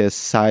chef's kiss,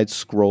 side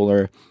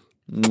scroller.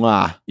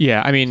 Mwah.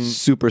 Yeah, I mean,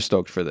 super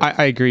stoked for this.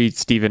 I agree,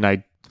 Steven.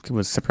 I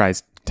was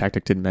surprised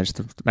Techtic didn't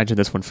mention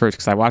this one first,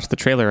 because I watched the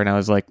trailer and I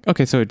was like,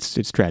 okay, so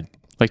it's Dread.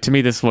 Like, to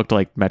me, this looked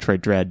like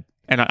Metroid Dread.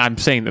 And I'm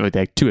saying that,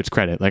 like, to its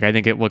credit. Like, I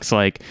think it looks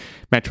like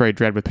Metroid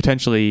Dread with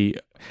potentially,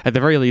 at the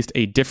very least,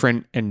 a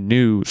different and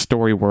new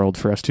story world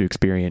for us to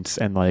experience.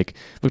 And, like,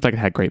 looked like it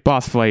had great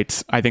boss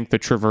fights. I think the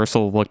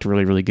traversal looked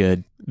really, really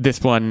good. This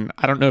one,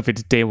 I don't know if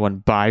it's day one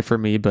buy for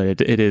me, but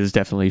it is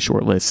definitely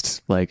shortlist.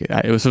 Like,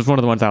 it was one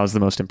of the ones I was the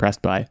most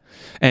impressed by.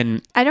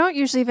 And I don't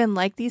usually even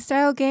like these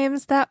style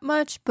games that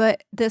much,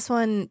 but this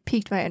one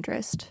piqued my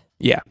interest.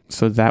 yeah,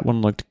 so that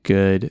one looked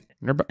good.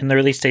 And the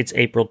release date's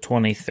April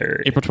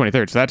 23rd. April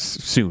 23rd, so that's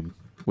soon,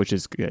 which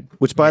is good.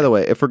 Which, by the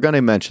way, if we're going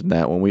to mention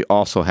that one, we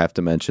also have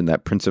to mention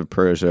that Prince of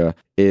Persia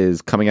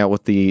is coming out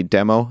with the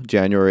demo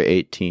January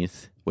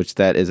 18th, which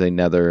that is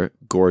another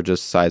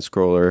gorgeous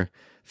side-scroller,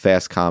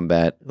 fast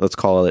combat. Let's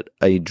call it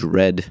a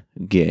dread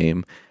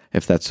game,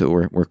 if that's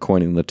what we're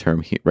coining the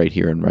term right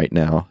here and right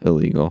now,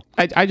 Illeagle.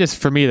 I just,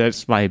 for me,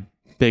 that's my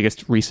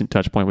biggest recent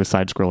touch point with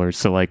side-scrollers.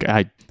 So, like,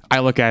 I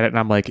look at it and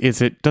I'm like,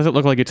 does it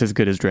look like it's as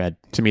good as Dread?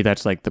 To me,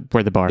 that's like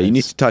where the bar is. You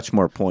need to touch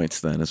more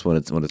points then, is what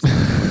it's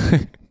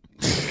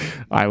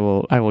I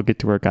will get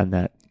to work on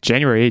that.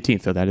 January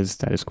 18th, though, that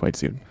is quite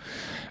soon.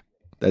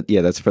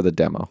 That's for the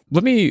demo.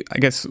 Let me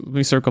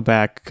circle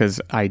back,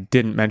 because I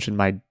didn't mention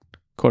my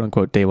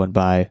quote-unquote day one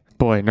buy.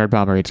 Boy, Nerd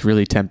Bomber, it's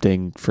really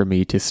tempting for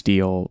me to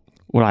steal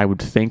what I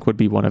would think would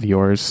be one of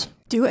yours.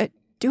 Do it.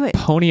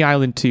 Pony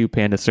Island 2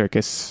 Panda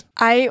Circus.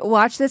 I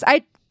watched this.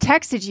 I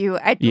texted you.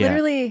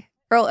 Literally...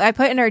 Earl, I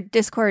put in our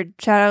Discord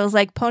chat, I was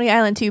like, Pony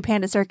Island 2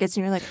 Panda Circus,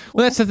 and you're like,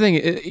 well, that's the thing.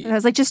 And I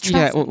was like, just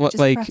trust me. Just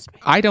trust me.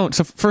 I don't.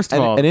 So first of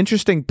all, an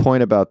interesting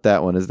point about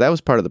that one is that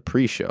was part of the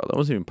pre-show. That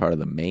wasn't even part of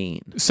the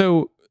main.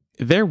 So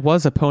there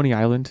was a Pony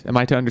Island. Am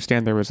I to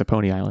understand there was a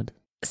Pony Island?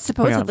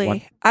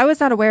 Supposedly. I was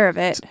not aware of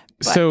it.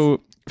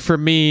 So for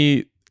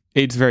me,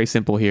 it's very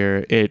simple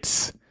here.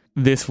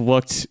 This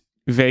looked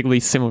vaguely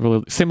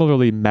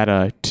similarly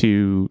meta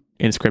to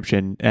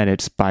Inscription, and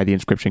it's by the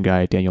Inscription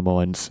guy, Daniel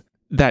Mullins.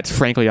 That's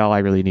frankly all I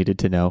really needed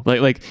to know.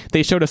 Like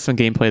they showed us some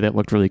gameplay that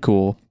looked really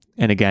cool,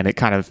 and again,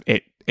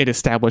 it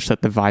established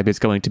that the vibe is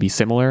going to be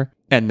similar,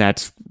 and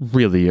that's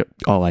really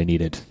all I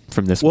needed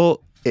from this.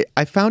 Well,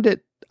 I found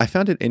it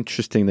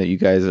interesting that you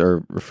guys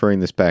are referring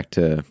this back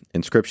to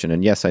Inscription,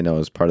 and yes, I know it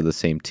was part of the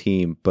same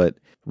team, but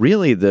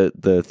really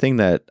the thing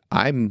that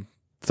I'm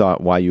thought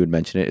why you would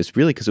mention it is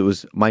really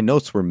because my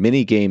notes were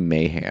minigame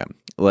mayhem.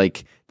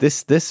 Like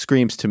this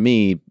screams to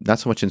me not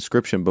so much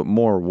Inscription, but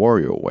more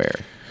WarioWare.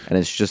 And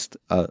it's just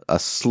a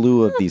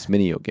slew of these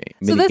mini games.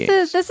 So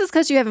this is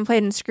because you haven't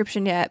played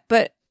Inscription yet,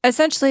 but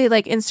essentially,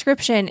 like,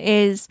 Inscription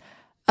is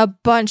a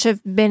bunch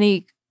of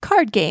mini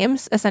card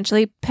games,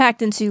 essentially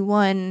packed into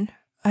one.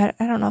 I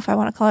don't know if I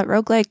want to call it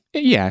roguelike.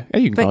 Yeah,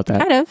 you can call it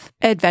that. Kind of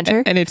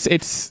adventure. And it's.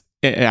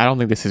 I don't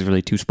think this is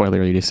really too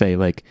spoilery to say.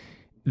 Like,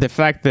 the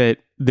fact that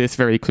this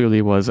very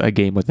clearly was a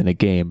game within a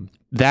game.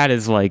 That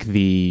is like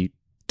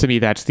to me,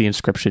 that's the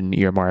Inscription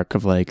earmark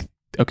of like,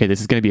 okay,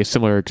 this is going to be a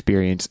similar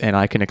experience, and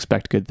I can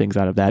expect good things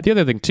out of that. The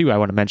other thing, too, I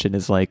want to mention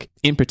is, like,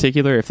 in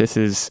particular, if this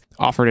is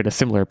offered at a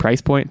similar price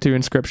point to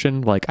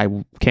Inscription, like, I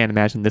can't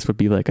imagine this would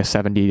be, like, a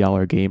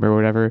 $70 game or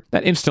whatever.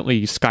 That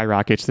instantly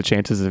skyrockets the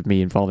chances of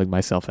me involving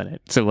myself in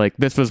it. So, like,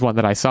 this was one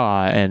that I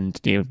saw, and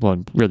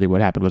really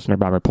what happened was Nerd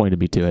Bomber pointed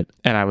me to it,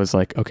 and I was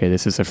like, okay,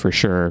 this is a for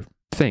sure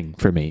thing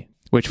for me.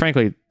 Which,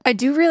 frankly, I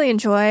do really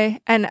enjoy,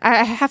 and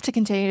I have to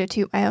continue to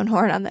toot my own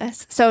horn on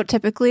this. So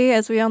typically,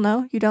 as we all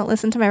know, you don't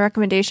listen to my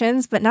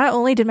recommendations, but not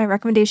only did my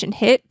recommendation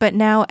hit, but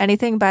now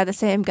anything by the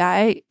same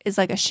guy is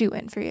like a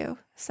shoe-in for you.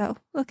 So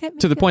look at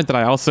me. To the point that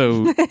I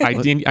also, I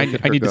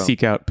need to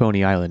seek out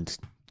Pony Island,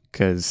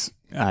 because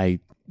I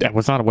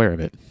was not aware of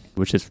it,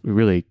 which is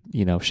really,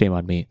 shame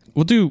on me.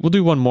 We'll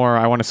do one more.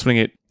 I want to swing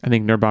it. I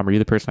think Nerd Bomber, you're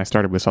the person I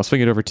started with, so I'll swing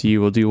it over to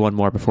you. We'll do one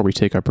more before we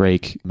take our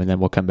break, and then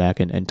we'll come back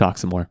and talk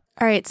some more.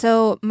 All right,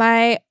 so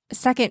my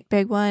second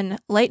big one,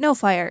 Light No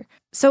Fire.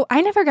 So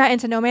I never got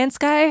into No Man's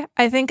Sky.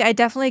 I think I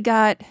definitely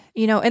got,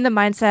 in the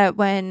mindset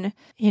when,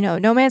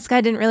 No Man's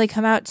Sky didn't really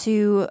come out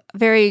to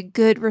very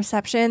good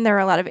reception. There were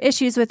a lot of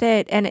issues with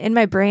it, and in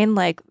my brain,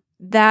 like,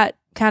 that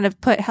kind of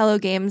put Hello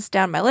Games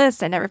down my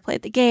list. I never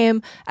played the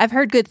game. I've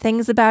heard good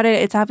things about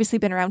it. It's obviously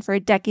been around for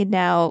a decade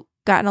now,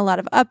 gotten a lot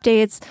of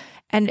updates,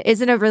 and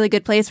is in a really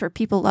good place where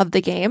people love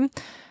the game.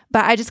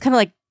 but I just kind of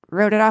like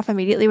wrote it off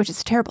immediately, which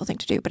is a terrible thing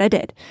to do, but I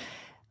did.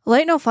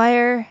 Light No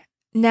Fire,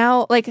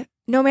 now, like,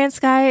 No Man's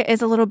Sky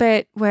is a little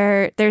bit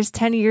where there's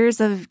 10 years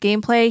of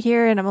gameplay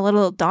here and I'm a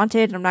little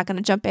daunted and I'm not going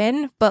to jump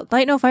in. But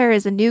Light No Fire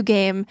is a new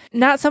game,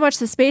 not so much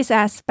the space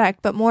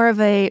aspect, but more of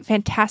a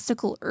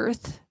fantastical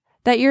Earth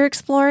that you're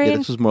exploring. Yeah,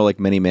 this was more like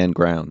Many Man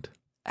Ground.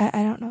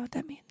 I don't know what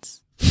that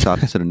means. It's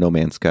opposite of No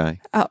Man's Sky.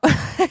 Oh.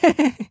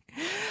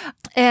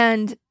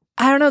 And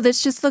I don't know,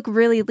 this just looked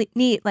really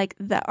neat. Like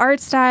the art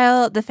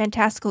style, the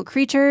fantastical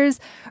creatures,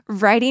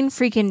 riding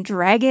freaking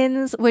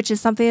dragons, which is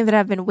something that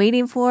I've been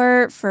waiting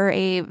for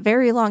a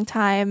very long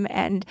time.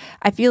 And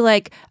I feel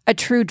like a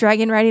true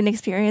dragon riding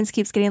experience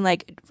keeps getting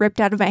like ripped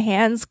out of my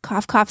hands.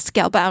 Cough, cough,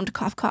 scalebound,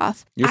 cough,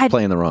 cough. You're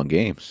playing the wrong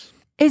games.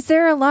 Is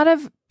there a lot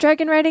of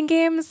dragon riding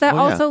games that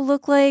also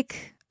look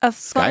like a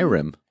fun...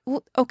 Skyrim?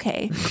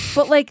 Okay.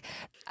 But like...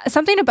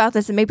 Something about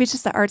this, and maybe it's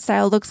just the art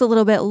style, looks a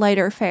little bit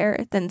lighter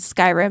fare than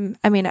Skyrim.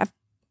 I mean, I've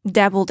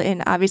dabbled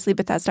in, obviously,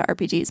 Bethesda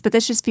RPGs, but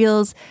this just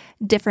feels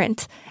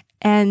different.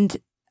 And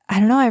I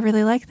don't know, I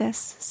really like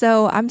this.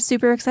 So I'm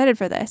super excited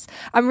for this.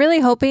 I'm really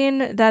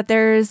hoping that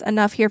there's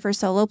enough here for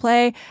solo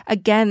play.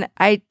 Again,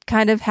 I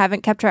kind of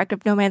haven't kept track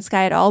of No Man's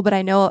Sky at all, but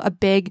I know a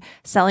big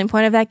selling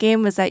point of that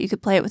game was that you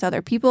could play it with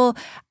other people.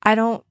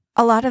 A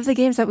lot of the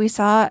games that we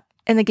saw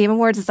in the Game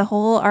Awards as a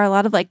whole are a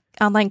lot of like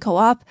online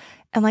co-op.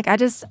 And like,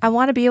 I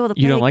want to be able to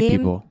play a game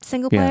people.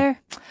 Single player.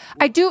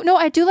 I do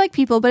like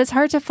people, but it's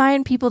hard to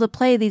find people to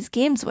play these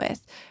games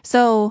with.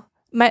 So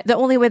the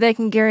only way that I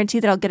can guarantee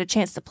that I'll get a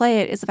chance to play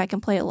it is if I can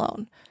play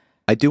alone.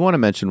 I do want to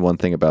mention one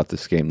thing about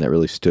this game that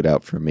really stood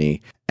out for me.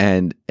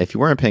 And if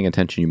you weren't paying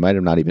attention, you might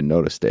have not even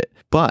noticed it.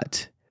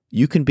 But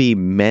you can be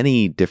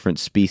many different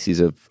species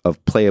of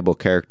playable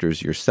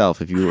characters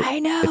yourself. I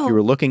know. If you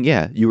were looking,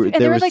 And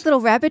there were like little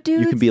rabbit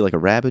dudes. You can be like a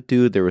rabbit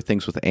dude. There were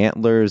things with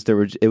antlers.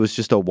 It was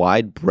just a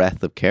wide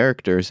breadth of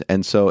characters.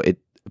 And so it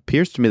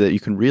appears to me that you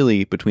can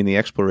really, between the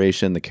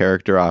exploration, the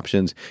character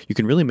options, you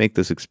can really make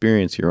this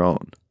experience your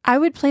own. I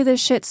would play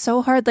this shit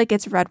so hard like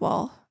it's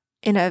Redwall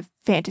in a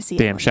fantasy.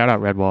 Damn, shout out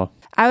Redwall.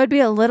 I would be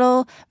a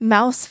little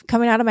mouse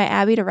coming out of my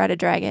abbey to ride a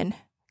dragon.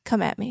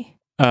 Come at me.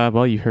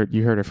 Well, you heard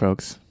her,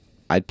 folks.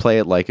 I'd play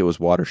it like it was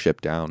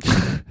Watership Down.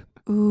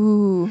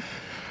 Ooh.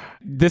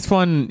 This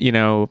one, I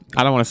don't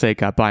want to say it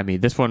got by me.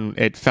 This one,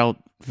 it felt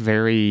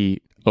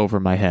very over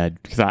my head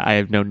because I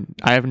have no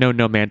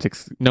No Man's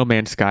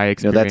Sky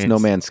experience. No, that's No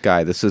Man's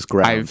Sky. This is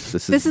Ground.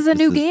 This is a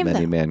new game.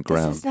 Many Man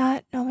Ground. This is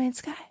not No Man's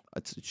Sky.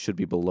 It should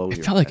be below.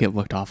 It felt like it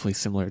looked awfully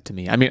similar to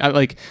me. I mean,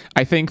 I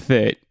think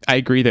that I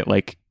agree that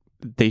like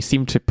they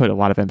seem to put a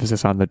lot of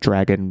emphasis on the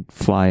dragon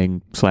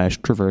flying /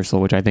 traversal,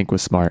 which I think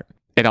was smart.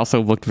 It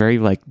also looked very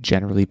like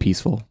generally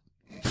peaceful,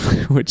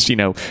 which,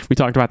 we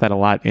talked about that a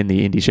lot in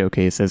the indie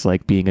showcase as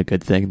like being a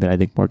good thing that I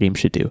think more games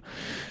should do,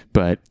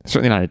 but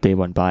certainly not a day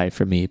one buy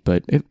for me,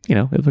 but it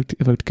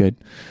looked good.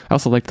 I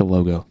also liked the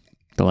logo,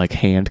 the like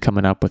hand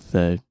coming up with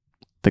the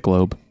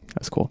globe.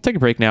 That's cool. Take a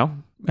break now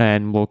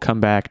and we'll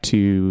come back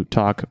to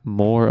talk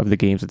more of the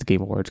games at the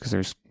Game Awards because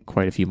there's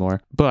quite a few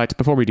more. But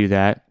before we do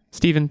that,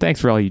 Steven, thanks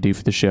for all you do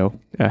for the show.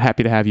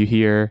 Happy to have you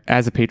here.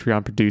 As a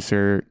Patreon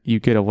producer, you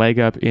get a leg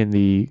up in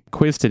the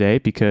quiz today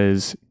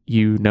because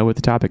you know what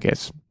the topic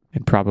is.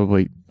 And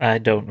probably... I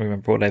don't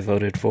remember what I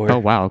voted for. Oh,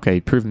 wow. Okay.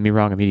 Proving me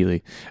wrong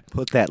immediately.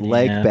 Put that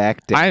leg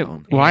back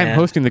down. I'm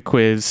hosting the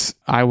quiz.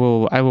 I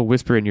will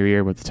whisper in your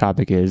ear what the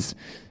topic is.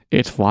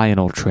 It's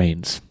Lionel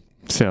Trains.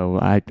 So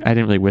I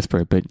didn't really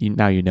whisper it, but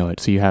now you know it.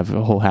 So you have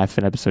a whole half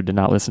an episode to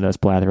not listen to us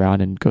blather on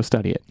and go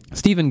study it.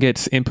 Steven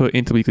gets input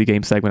into the weekly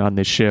game segment on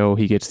this show.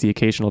 He gets the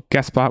occasional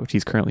guest spot, which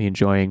he's currently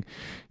enjoying.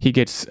 He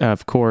gets,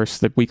 of course,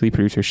 the weekly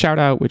producer shout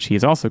out, which he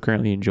is also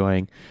currently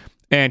enjoying.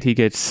 And he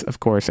gets, of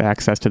course,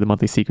 access to the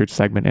monthly secrets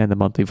segment and the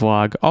monthly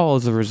vlog, all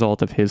as a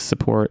result of his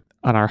support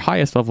on our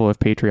highest level of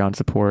Patreon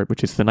support,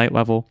 which is the night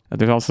level.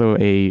 There's also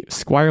a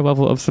Squire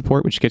level of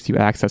support, which gets you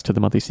access to the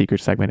monthly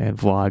secret segment and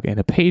vlog, and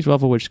a page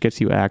level, which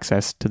gets you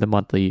access to the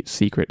monthly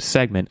secret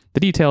segment. The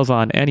details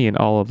on any and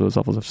all of those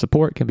levels of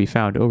support can be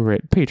found over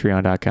at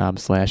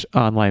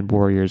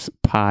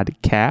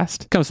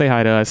patreon.com/onlinewarriorspodcast. Come say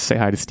hi to us, say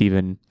hi to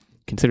Steven.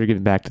 Consider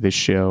giving back to this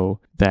show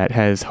that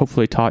has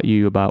hopefully taught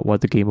you about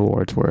what the Game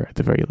Awards were at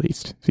the very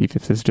least. So if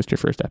this is just your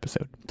first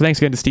episode. Thanks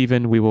again to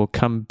Steven. We will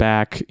come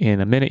back in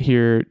a minute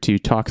here to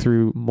talk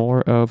through more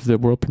of the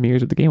world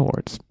premieres of the Game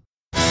Awards.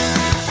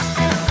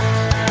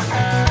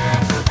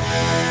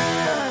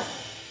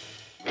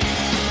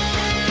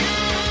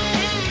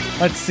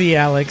 Let's see,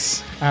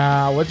 Alex.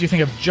 What do you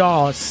think of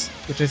Jaws,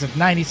 which is at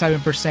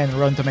 97%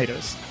 Rotten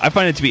Tomatoes? I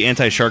find it to be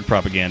anti-shark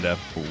propaganda.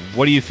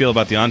 What do you feel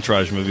about the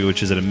Entourage movie,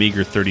 which is at a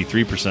meager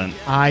 33%?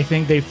 I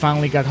think they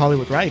finally got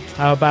Hollywood right.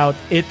 How about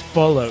It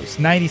Follows,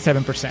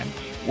 97%?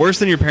 Worse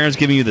than your parents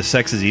giving you the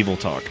sex is evil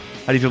talk.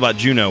 How do you feel about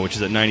Juno, which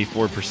is at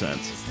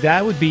 94%?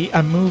 That would be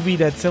a movie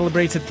that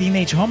celebrates a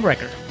teenage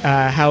homewrecker.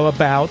 How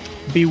about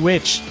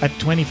Bewitched at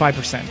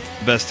 25%?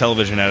 Best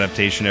television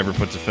adaptation ever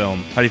put to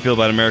film. How do you feel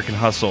about American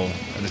Hustle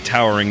at a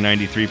towering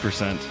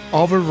 93%?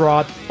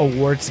 Overwrought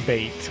awards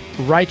bait.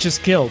 Righteous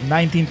Kill,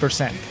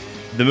 19%.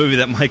 The movie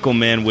that Michael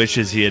Mann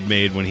wishes he had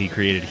made when he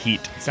created Heat.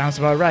 Sounds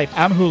about right.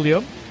 I'm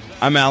Julio.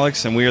 I'm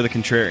Alex, and we are the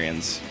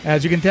Contrarians.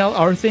 As you can tell,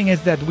 our thing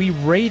is that we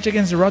rage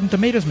against the Rotten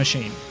Tomatoes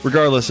machine.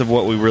 Regardless of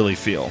what we really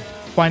feel.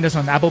 Find us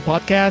on Apple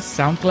Podcasts,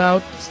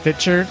 SoundCloud,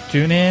 Stitcher,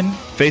 TuneIn,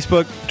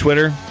 Facebook,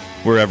 Twitter,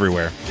 we're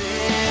everywhere.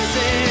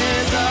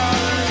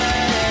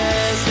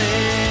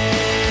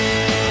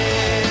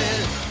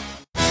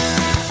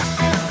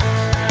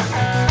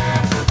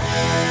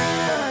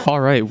 All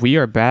right, we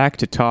are back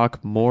to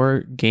talk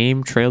more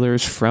game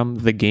trailers from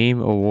the Game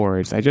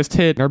Awards. I just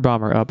hit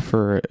Nerdbomber up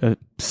for a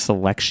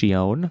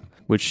selection,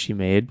 which she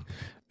made.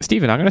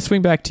 Steven, I'm going to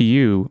swing back to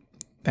you.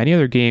 Any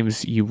other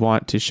games you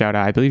want to shout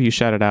out? I believe you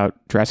shouted out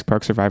Jurassic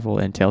Park Survival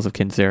and Tales of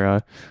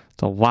Kenzera.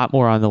 There's a lot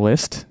more on the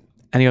list.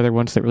 Any other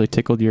ones that really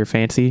tickled your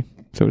fancy,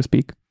 so to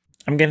speak?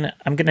 I'm gonna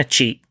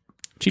cheat.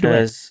 Cheat away.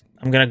 Because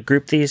I'm gonna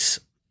group these.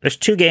 There's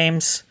two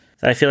games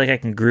that I feel like I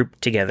can group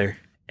together.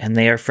 And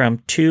they are from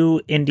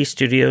two indie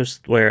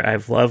studios where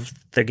I've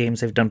loved their games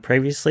they've done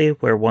previously,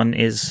 where one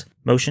is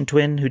Motion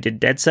Twin, who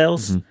did Dead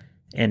Cells,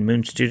 and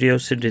Moon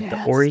Studios, who did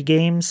the Ori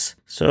games.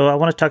 So I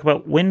want to talk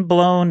about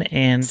Windblown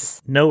and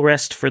No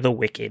Rest for the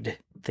Wicked.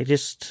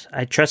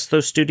 I trust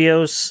those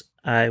studios.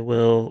 I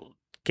will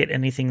get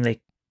anything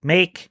they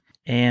make.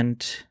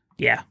 And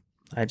yeah,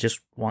 I just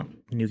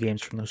want new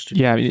games from those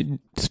studios. Yeah, I mean,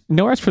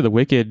 No Rest for the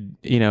Wicked,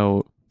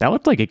 that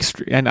looked like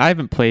extreme. And I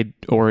haven't played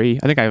Ori.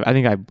 I think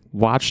I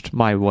watched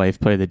my wife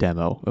play the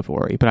demo of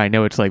Ori, but I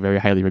know it's like very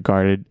highly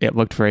regarded. It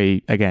looked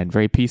very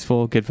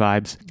peaceful, good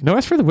vibes. No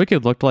Rest for the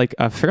Wicked looked like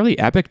a fairly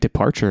epic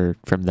departure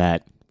from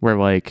that, where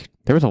like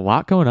there was a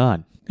lot going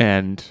on,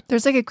 and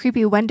There's like a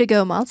creepy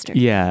Wendigo monster.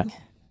 yeah,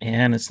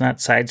 And it's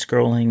not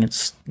side-scrolling.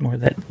 It's more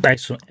that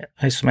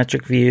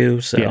isometric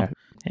view. So yeah,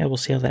 we'll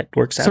see how that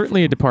works out.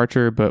 certainly a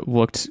departure, but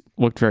looked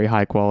very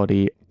high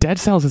quality. Dead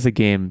Cells is a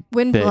game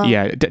Windblown.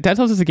 Dead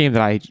Cells is a game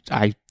that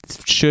I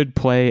should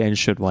play and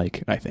should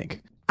like, I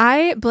think.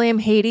 I blame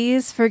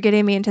Hades for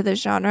getting me into the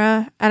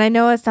genre. And I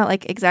know it's not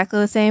like exactly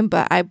the same,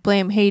 but I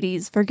blame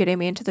Hades for getting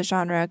me into the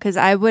genre because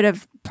I would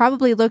have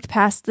probably looked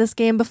past this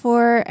game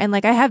before. And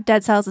like I have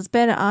Dead Cells. It's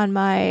been on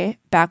my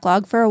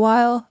backlog for a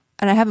while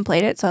and I haven't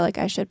played it. So like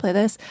I should play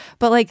this.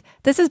 But like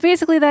this is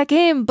basically that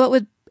game, but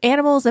with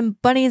animals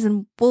and bunnies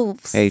and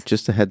wolves. Hey,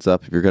 just a heads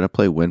up, if you're going to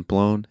play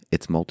Windblown,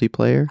 it's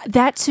multiplayer.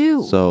 That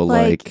too. So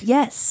like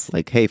yes.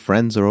 Like, hey,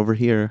 friends are over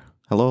here.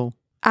 Hello.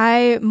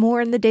 I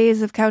mourn the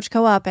days of couch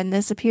co-op, and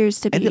this appears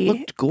to be And it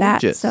looked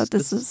gorgeous. That.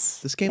 So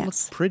this game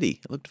looked pretty.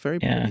 It looked very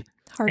pretty.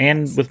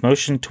 And with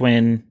Motion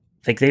Twin,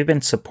 like they've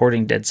been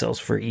supporting Dead Cells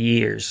for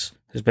years.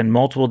 There's been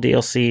multiple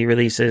DLC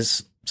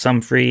releases,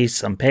 some free,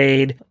 some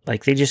paid.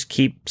 Like they just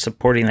keep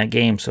supporting that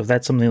game. So if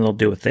that's something they'll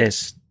do with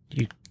this,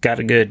 you got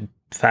a good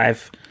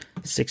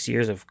 5-6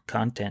 years of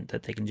content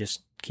that they can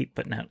just keep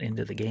putting out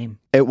into the game.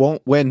 It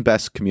won't win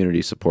best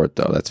community support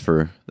though. That's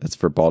for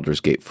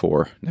Baldur's Gate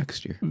 4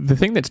 next year. The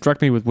thing that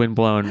struck me with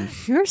Windblown,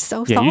 You're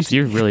so salty.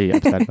 you're really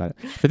upset about it.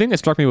 The thing that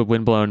struck me with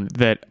Windblown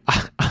that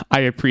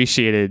I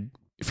appreciated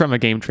from a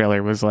game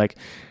trailer was like,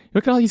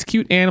 look at all these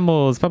cute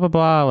animals, blah blah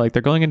blah. Like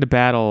they're going into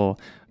battle.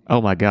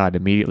 Oh my god!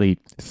 Immediately,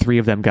 3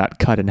 of them got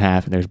cut in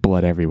half, and there's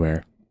blood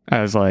everywhere.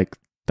 I was like,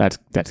 that's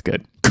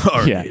good.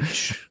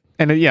 Carnage. Yeah.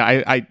 And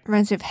I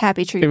Reminds me of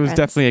Happy Tree it was Friends.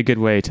 definitely a good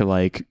way to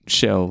like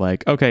show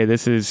like, okay,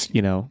 this is, a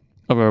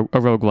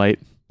roguelite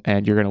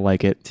and you're going to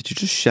like it. Did you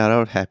just shout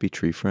out Happy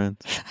Tree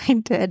Friends? I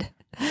did.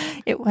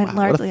 It went Wow, what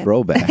largely. a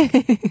throwback.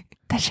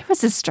 That shit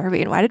was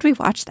disturbing. Why did we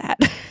watch that?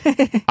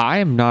 I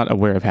am not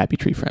aware of Happy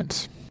Tree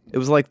Friends. It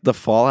was like the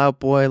Fallout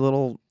Boy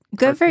little...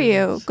 Good for you.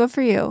 cartoons. Good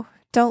for you.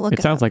 Don't look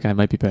It sounds like I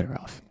might be better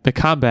off. The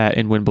combat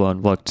in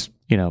Windblown looked,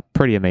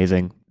 pretty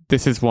amazing.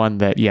 This is one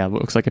that,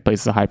 looks like it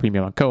places a high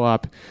premium on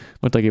co-op.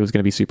 Looked like it was going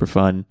to be super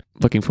fun.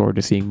 Looking forward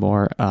to seeing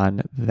more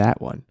on that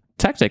one.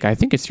 Techtic, I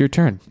think it's your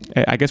turn.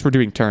 I guess we're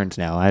doing turns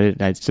now.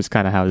 It's just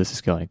kind of how this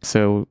is going.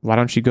 So why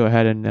don't you go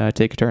ahead and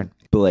take a turn?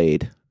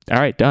 Blade. All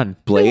right, done.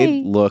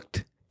 Blade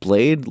looked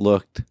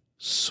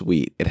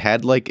sweet.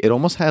 It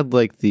almost had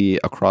like the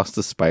Across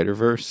the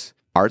Spider-Verse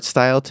art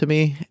style to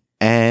me.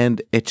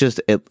 And it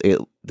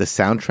the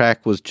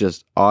soundtrack was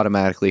just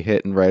automatically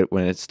hitting right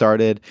when it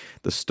started.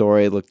 The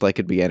story looked like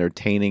it'd be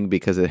entertaining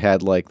because it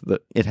had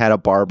a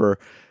barber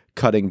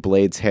cutting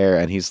Blade's hair,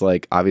 and he's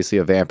like obviously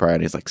a vampire,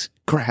 and he's like,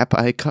 crap,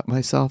 I cut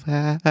myself.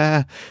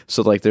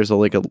 So like there's a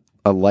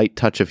light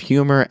touch of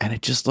humor, and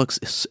it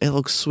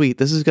looks sweet.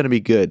 This is gonna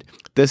be good.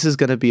 This is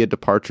gonna be a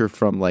departure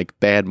from like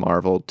bad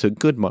Marvel to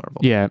good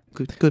Marvel. Yeah,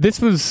 good. This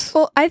was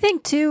Well, I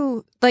think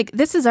too, like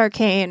this is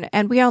Arcane,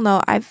 and we all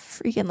know I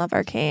freaking love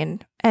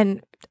Arcane.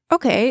 And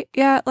okay,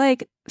 yeah,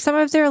 like some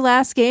of their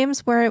last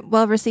games weren't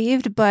well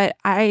received, but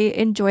I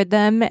enjoyed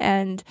them,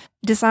 and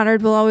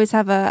Dishonored will always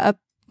have a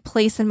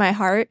place in my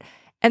heart.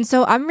 And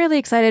so I'm really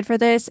excited for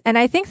this, and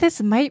I think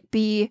this might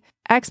be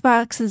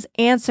Xbox's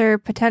answer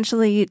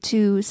potentially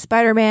to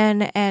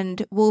Spider-Man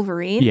and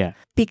Wolverine. Yeah.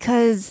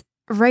 Because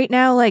right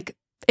now, like,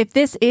 if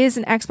this is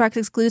an Xbox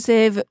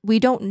exclusive, we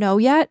don't know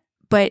yet,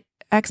 but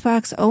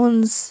Xbox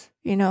owns,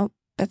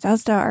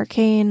 Bethesda,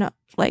 Arcane,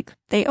 like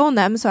they own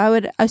them. So I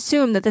would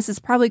assume that this is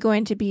probably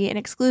going to be an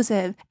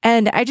exclusive.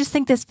 And I just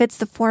think this fits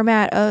the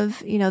format of,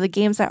 the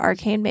games that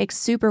Arcane makes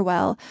super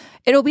well.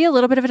 It'll be a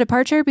little bit of a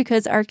departure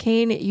because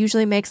Arcane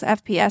usually makes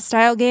FPS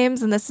style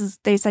games. And this is,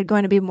 they said,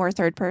 going to be more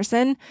third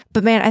person.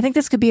 But man, I think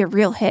this could be a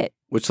real hit.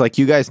 Which, like,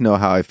 you guys know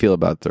how I feel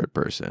about third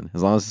person.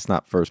 As long as it's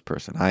not first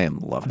person, I am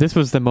loving it. This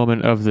was the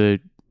moment of the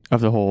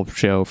whole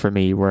show for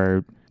me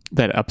where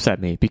that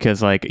upset me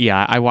because, like,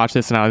 yeah, I watched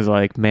this and I was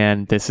like,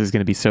 man, this is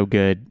going to be so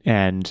good.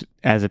 And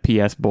as a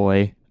PS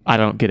boy,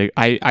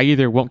 I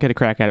either won't get a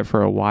crack at it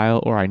for a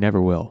while or I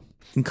never will.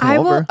 I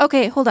will.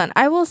 Okay, hold on.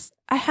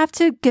 I have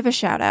to give a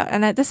shout out,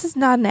 and this is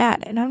not an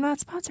ad, and I'm not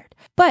sponsored,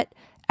 but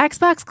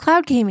Xbox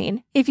Cloud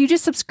Gaming, if you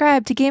just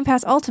subscribe to Game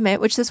Pass Ultimate,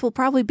 which this will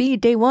probably be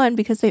day one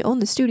because they own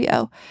the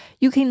studio,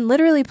 you can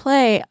literally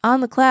play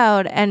on the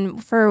cloud,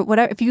 and for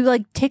whatever, if you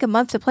like take a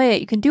month to play it,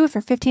 you can do it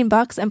for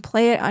 $15 and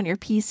play it on your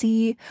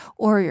PC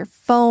or your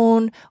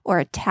phone or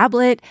a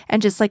tablet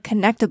and just like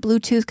connect a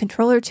Bluetooth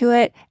controller to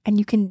it, and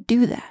you can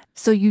do that.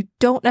 So you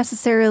don't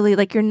necessarily,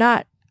 like, you're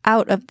not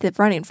out of the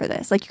running for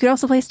this. Like, you could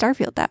also play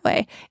Starfield that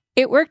way.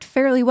 It worked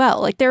fairly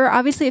well. Like, there were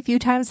obviously a few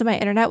times that my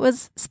internet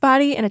was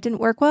spotty and it didn't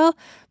work well,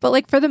 but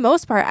like for the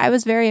most part, I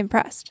was very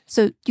impressed.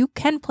 So you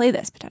can play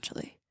this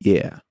potentially.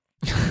 Yeah.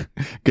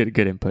 Good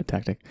input,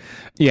 Techtic.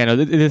 Yeah, no,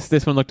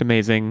 this one looked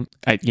amazing.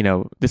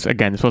 This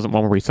wasn't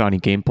one where we saw any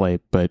gameplay,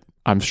 but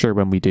I'm sure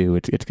when we do,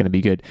 it's going to be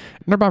good.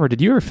 Nerdbomber,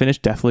 did you ever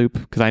finish Deathloop?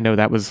 Because I know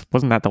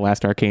wasn't that the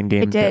last Arcane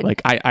game?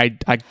 I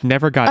did. I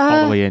never got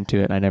all the way into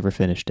it, and I never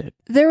finished it.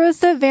 There was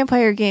the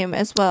vampire game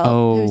as well.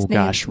 Oh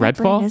gosh,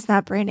 Redfall is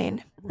not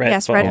braining. Redfall.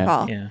 Yes,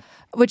 Redfall. Yeah.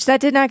 Which that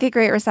did not get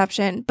great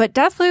reception, but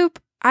Deathloop,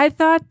 I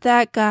thought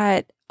that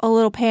got a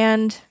little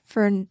panned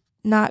for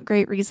not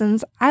great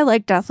reasons. I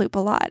like Deathloop a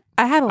lot.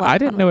 I had a lot of fun. I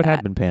didn't know with it that.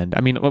 had been panned. I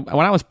mean,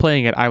 when I was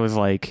playing it, I was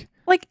like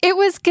it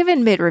was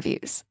given mid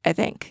reviews, I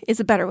think is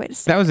a better way to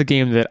say. That was a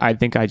game that I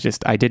think I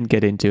didn't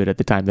get into it at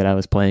the time that I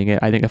was playing it.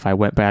 I think if I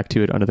went back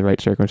to it under the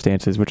right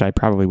circumstances, which I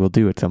probably will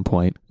do at some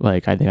point,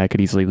 like, I think I could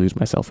easily lose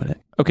myself in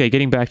it. Okay,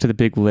 getting back to the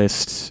big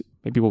list,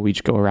 maybe we'll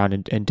each go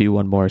around and do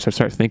one more. So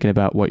start thinking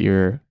about what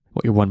your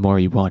one more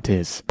you want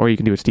is. Or you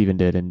can do what Steven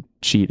did and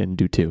cheat and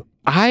do two.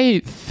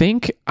 I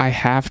think I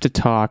have to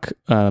talk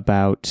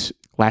about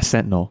Last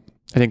Sentinel.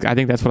 I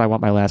think that's what I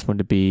want my last one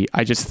to be.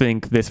 I just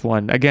think this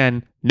one,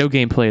 again, no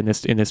gameplay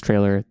in this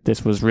trailer.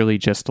 This was really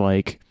just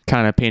like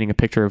kind of painting a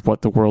picture of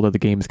what the world of the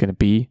game is going to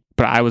be.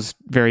 But I was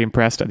very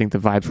impressed. I think the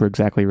vibes were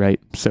exactly right.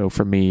 So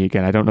for me,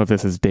 again, I don't know if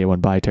this is day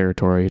one buy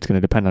territory. It's going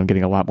to depend on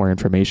getting a lot more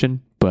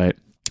information, but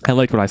I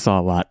liked what I saw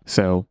a lot.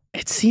 So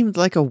it seemed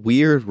like a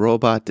weird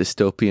robot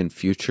dystopian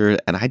future,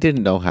 and I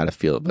didn't know how to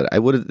feel. But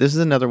this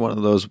is another one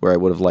of those where I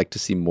would have liked to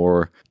see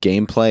more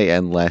gameplay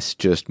and less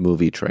just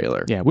movie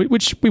trailer. Yeah,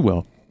 which we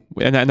will.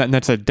 And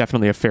that's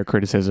definitely a fair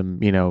criticism.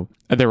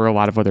 There were a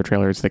lot of other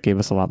trailers that gave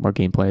us a lot more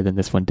gameplay than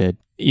this one did.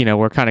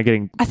 We're kind of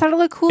getting... I thought it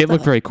looked cool. It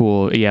looked very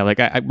cool. Yeah, like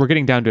we're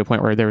getting down to a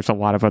point where there's a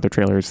lot of other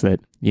trailers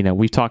that,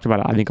 we've talked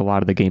about, I think, a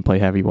lot of the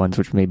gameplay heavy ones,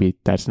 which maybe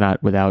that's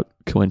not without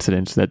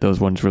coincidence that those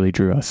ones really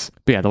drew us.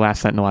 But yeah, The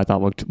Last Sentinel I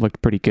thought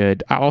looked pretty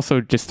good. I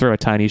also just throw a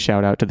tiny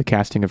shout out to the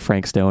casting of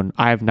Frank Stone.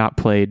 I have not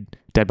played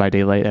Dead by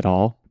Daylight at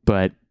all,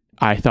 but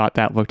I thought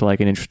that looked like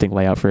an interesting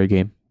layout for a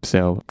game.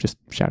 So just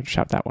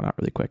shout that one out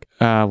really quick.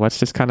 Let's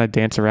just kind of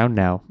dance around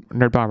now.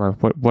 Nerd Bomber,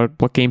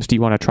 what games do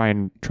you want to try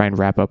and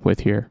wrap up with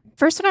here?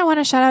 First one I want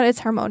to shout out is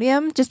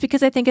Harmonium, just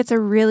because I think it's a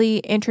really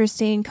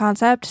interesting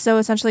concept. So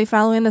essentially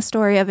following the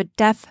story of a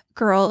deaf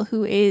girl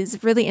who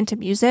is really into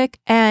music,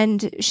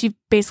 and she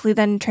basically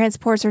then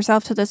transports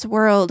herself to this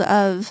world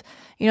of,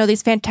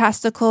 these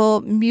fantastical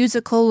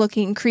musical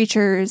looking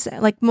creatures.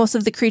 Like most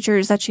of the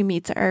creatures that she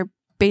meets are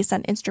based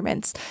on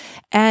instruments.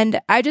 And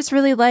I just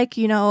really like,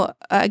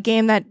 a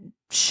game that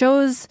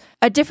shows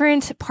a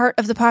different part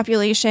of the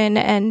population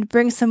and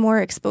brings some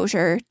more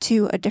exposure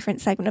to a different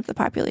segment of the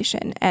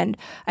population. And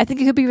I think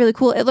it could be really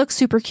cool. It looks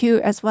super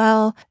cute as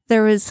well.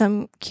 There was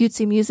some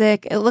cutesy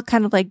music. It looked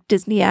kind of like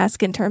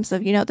Disney-esque in terms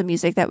of, the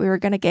music that we were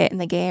going to get in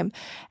the game.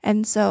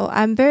 And so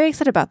I'm very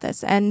excited about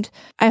this. And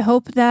I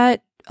hope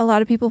that a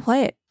lot of people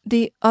play it.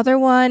 The other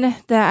one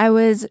that I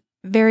was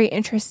very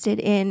interested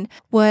in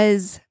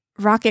was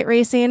Rocket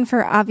Racing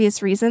for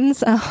obvious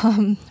reasons.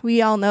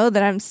 We all know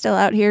that I'm still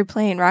out here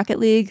playing Rocket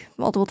League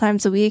multiple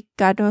times a week.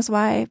 God knows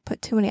why. I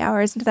put too many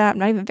hours into that. I'm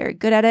not even very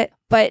good at it.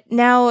 But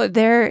now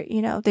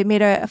they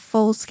made a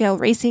full-scale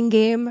racing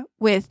game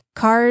with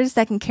cars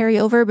that can carry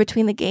over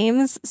between the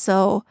games.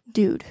 So,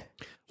 dude.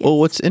 Yes. Well,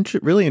 what's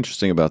really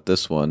interesting about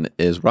this one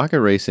is Rocket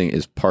Racing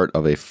is part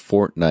of a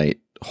Fortnite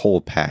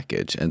whole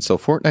package, and so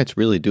Fortnite's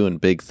really doing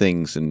big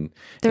things and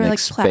like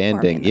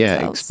expanding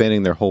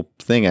expanding their whole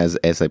thing as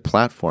a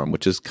platform,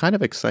 which is kind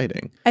of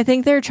exciting. I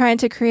think they're trying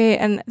to create,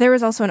 and there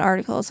was also an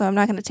article, so I'm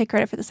not going to take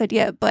credit for this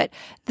idea, but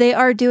they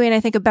are doing, I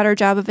think, a better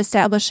job of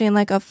establishing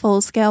like a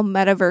full-scale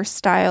metaverse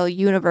style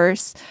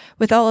universe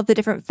with all of the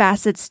different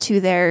facets to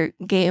their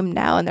game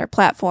now and their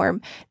platform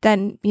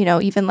than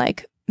even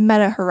like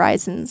Meta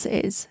Horizons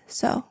is.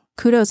 So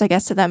kudos, I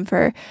guess, to them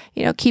for,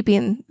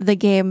 keeping the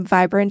game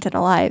vibrant and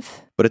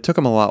alive. But it took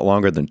them a lot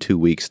longer than 2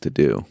 weeks to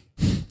do.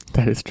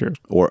 That is true.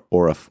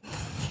 Or a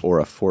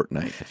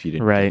fortnight if you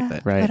didn't get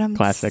that. Right.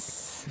 Classic.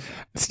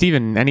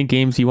 Steven, any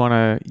games you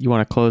wanna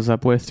close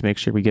up with to make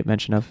sure we get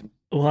mention of?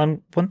 Well,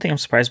 one thing I'm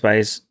surprised by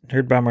is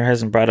Nerdbomber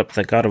hasn't brought up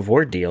the God of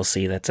War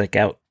DLC that's like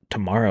out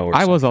tomorrow or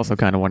I something. was also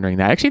kind of wondering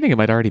that. I actually think it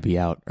might already be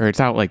out, or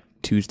it's out like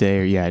Tuesday,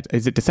 or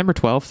is it December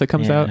 12th that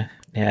comes out?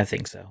 Yeah, I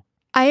think so.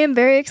 I am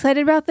very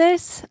excited about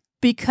this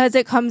because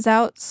it comes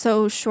out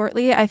so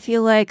shortly. I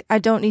feel like I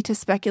don't need to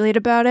speculate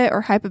about it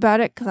or hype about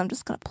it because I'm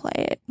just going to play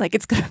it. Like,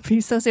 it's going to be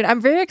so soon.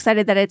 I'm very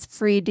excited that it's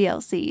free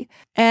DLC.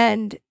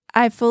 And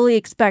I fully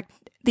expect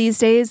these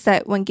days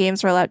that when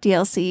games roll out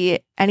DLC,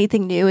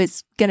 anything new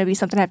is going to be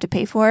something I have to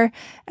pay for.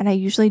 And I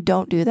usually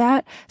don't do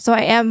that. So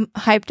I am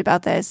hyped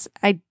about this.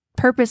 I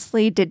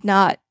purposely did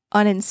not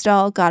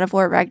uninstall God of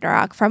War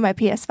Ragnarok from my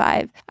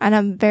PS5, and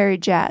I'm very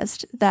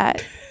jazzed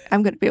that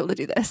I'm going to be able to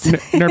do this.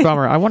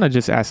 Nerdbomber, I want to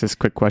just ask this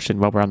quick question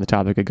while we're on the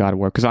topic of God of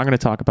War, because I'm going to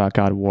talk about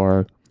God of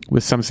War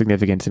with some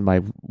significance in my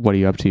What Are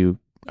You Up To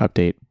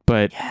update.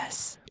 But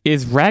yes,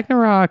 is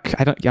Ragnarok,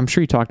 I'm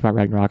sure you talked about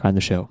Ragnarok on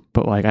the show,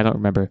 but like I don't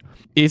remember.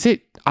 Is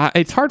it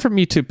it's hard for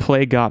me to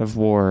play God of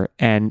War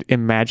and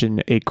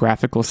imagine a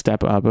graphical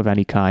step up of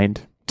any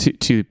kind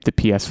to the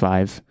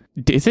PS5.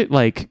 Is it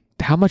like,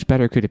 how much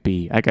better could it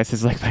be? I guess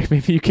it's like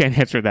maybe you can't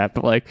answer that,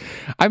 but like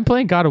I'm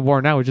playing God of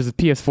War now, which is a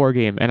PS4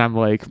 game, and I'm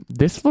like,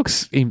 this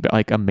looks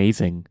like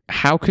amazing.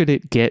 How could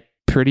it get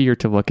prettier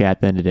to look at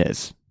than it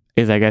is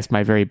I guess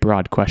my very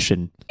broad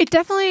question. It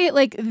definitely,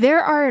 like,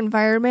 there are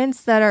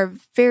environments that are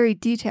very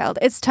detailed.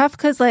 It's tough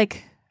because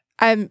like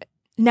I'm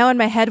now in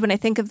my head when I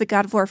think of the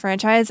God of War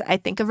franchise, I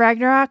think of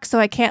Ragnarok, so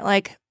I can't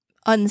like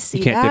unsee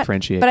you can't that.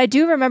 differentiate. But I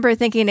do remember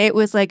thinking it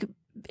was like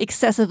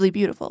excessively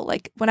beautiful.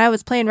 Like when I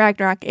was playing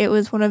Ragnarok, it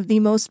was one of the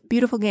most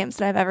beautiful games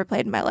that I've ever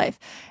played in my life.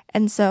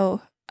 And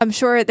so I'm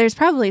sure there's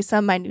probably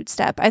some minute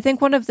step. I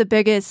think one of the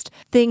biggest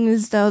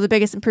things, though, the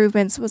biggest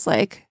improvements was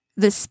like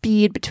the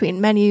speed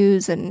between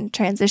menus and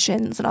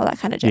transitions and all that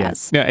kind of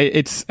jazz. Yeah,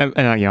 it's, and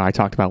I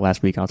talked about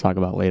last week and I'll talk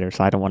about later,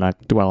 so I don't want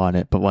to dwell on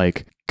it, but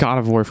like God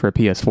of War for a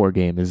PS4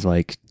 game is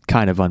like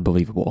kind of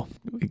unbelievable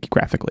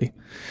graphically.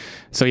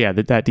 So yeah,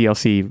 that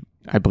DLC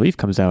I believe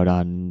comes out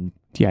on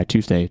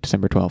Tuesday,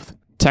 December 12th.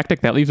 Techtic,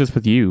 that leaves us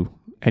with you.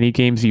 Any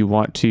games you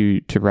want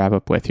to wrap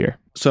up with here?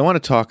 So I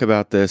want to talk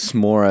about this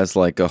more as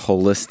like a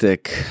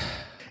holistic,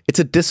 it's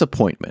a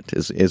disappointment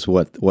is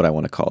what I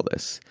want to call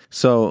this.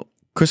 So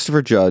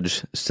Christopher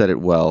Judge said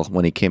it well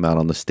when he came out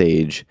on the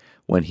stage,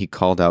 when he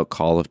called out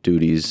Call of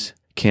Duty's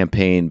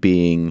campaign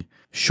being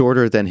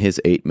shorter than his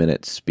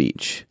 8-minute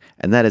speech.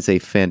 And that is a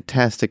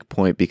fantastic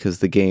point because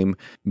the game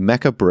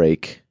Mecha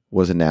Break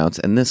was announced,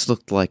 and this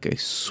looked like a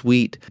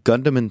sweet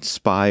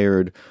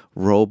Gundam-inspired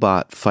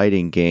robot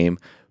fighting game.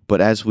 But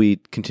as we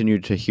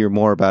continued to hear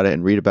more about it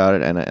and read about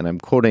it, and I'm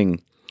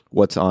quoting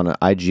what's on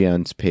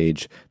IGN's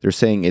page, they're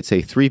saying it's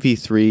a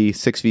 3v3,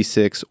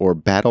 6v6, or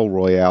battle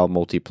royale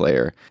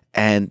multiplayer.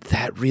 And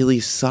that really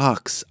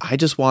sucks. I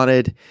just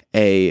wanted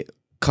a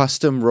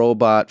custom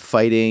robot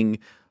fighting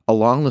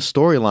along the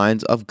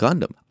storylines of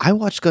Gundam. I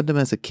watched Gundam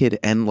as a kid,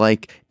 and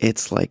like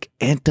it's like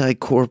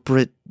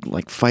anti-corporate,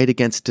 like fight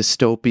against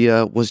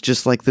dystopia was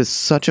just like this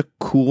such a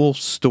cool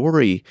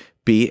story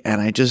beat,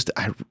 and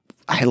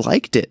I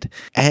liked it.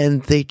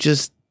 And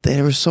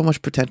there was so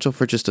much potential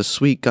for just a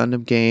sweet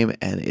Gundam game,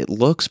 and it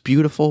looks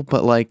beautiful,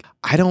 but like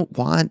I don't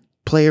want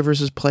player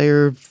versus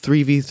player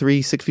 3v3,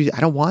 6v.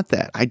 I don't want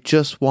that. I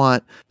just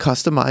want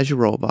customize your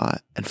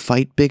robot and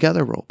fight big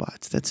other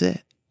robots. That's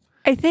it.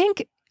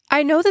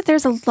 I know that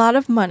there's a lot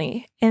of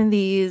money in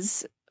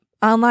these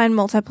online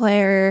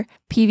multiplayer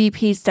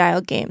PvP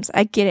style games.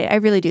 I get it. I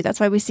really do.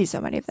 That's why we see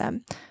so many of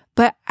them.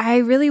 But I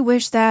really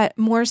wish that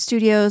more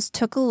studios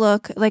took a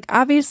look. Like,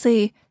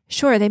 obviously,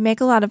 sure, they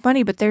make a lot of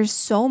money, but there's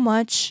so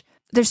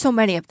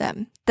many of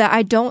them that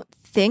I don't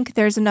think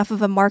there's enough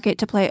of a market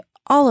to play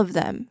all of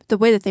them the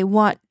way that they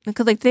want.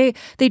 Because like they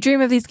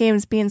dream of these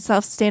games being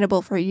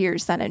self-sustainable for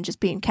years then and just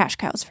being cash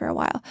cows for a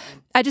while.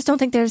 I just don't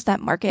think there's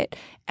that market.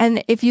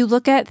 And if you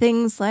look at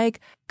things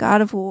like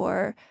God of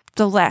War,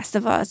 The Last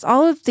of Us,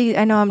 all of the,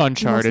 I know I'm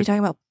Uncharted. mostly talking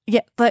about,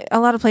 like a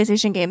lot of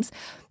PlayStation games,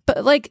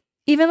 but like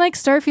even like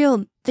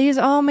Starfield, these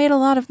all made a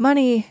lot of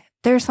money.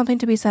 There's something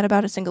to be said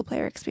about a single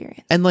player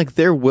experience. And like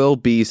there will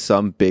be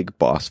some big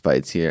boss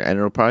fights here, and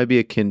it'll probably be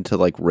akin to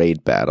like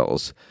raid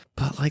battles.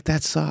 But like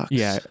that sucks.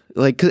 Yeah.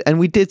 Like, and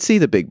we did see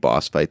the big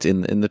boss fights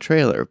in the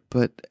trailer,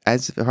 but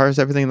as far as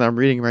everything that I'm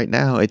reading right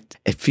now, it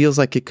feels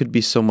like it could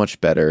be so much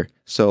better.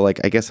 So like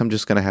I guess I'm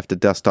just gonna have to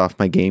dust off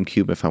my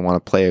GameCube if I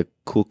want to play a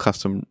cool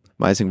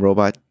customizing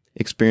robot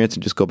experience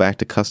and just go back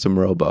to Custom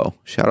Robo.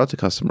 Shout out to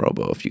Custom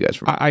Robo if you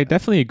guys remember. I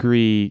definitely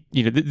agree.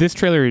 This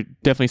trailer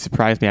definitely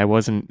surprised me. I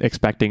wasn't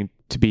expecting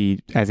to be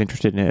as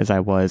interested in it as I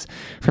was.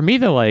 For me,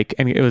 though, like,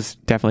 and it was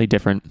definitely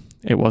different.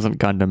 It wasn't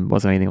Gundam,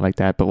 wasn't anything like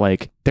that. But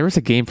like, there was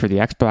a game for the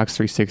Xbox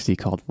 360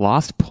 called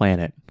Lost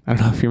Planet, I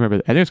don't know if you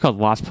remember. I think it was called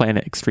Lost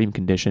Planet Extreme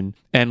Condition.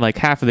 And like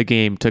half of the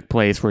game took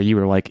place where you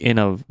were like in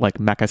a like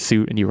mecha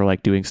suit and you were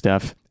like doing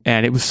stuff.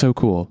 And it was so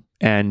cool.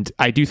 And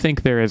I do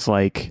think there is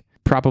like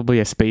probably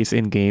a space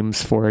in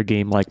games for a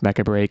game like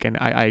Mecha Break. And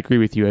I agree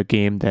with you, a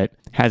game that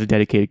has a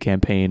dedicated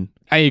campaign.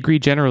 I agree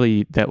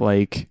generally that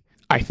like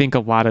I think a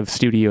lot of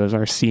studios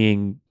are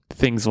seeing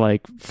things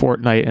like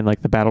Fortnite and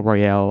like the Battle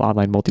Royale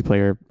online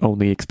multiplayer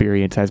only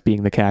experience as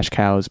being the cash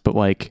cows. But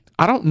like,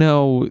 I don't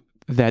know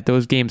that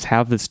those games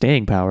have the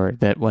staying power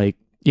that like,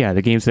 yeah,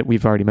 the games that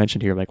we've already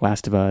mentioned here, like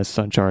Last of Us,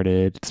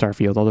 Uncharted,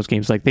 Starfield, all those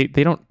games, like they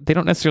don't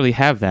necessarily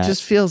have that. It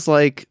just feels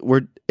like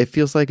it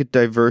feels like a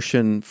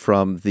diversion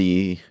from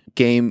the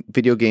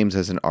video games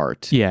as an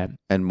art. Yeah.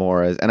 And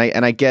more as, and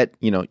I get,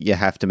 you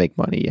have to make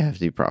money, you have to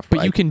be profitable.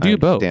 But you can do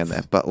both. I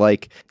understand that. But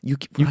like you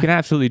can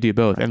absolutely do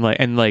both. And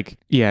like,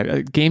 yeah,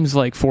 games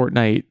like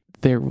Fortnite,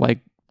 they're like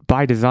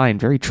by design,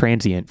 very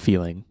transient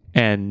feeling.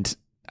 And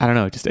I don't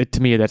know,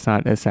 to me, that's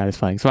not as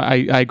satisfying. So I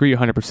agree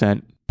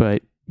 100%,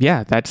 but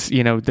yeah, that's,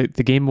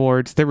 the Game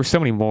Awards, there were so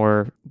many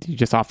more,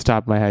 just off the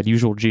top of my head.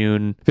 Usual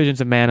June,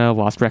 Visions of Mana,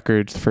 Lost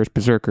Records, The First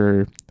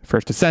Berserker,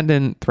 First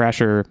Descendant,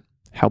 Thrasher,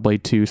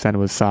 Hellblade 2,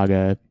 Senua's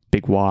Saga,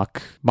 Big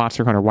Walk,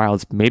 Monster Hunter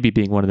Wilds maybe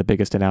being one of the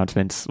biggest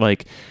announcements.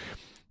 Like,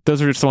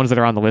 those are just the ones that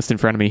are on the list in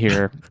front of me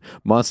here.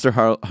 Monster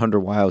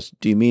Hunter Wilds,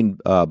 do you mean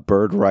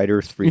Bird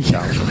Rider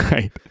 3000?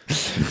 Right.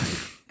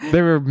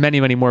 There were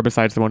many, many more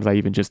besides the ones I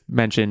even just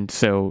mentioned.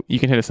 So you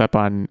can hit us up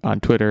on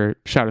Twitter.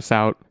 Shout us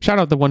out. Shout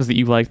out the ones that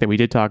you liked that we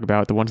did talk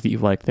about, the ones that you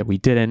liked that we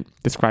didn't.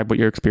 Describe what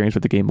your experience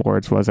with the Game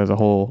Awards was as a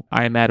whole.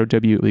 I am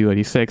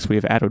 @OW86. We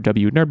have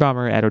 @OW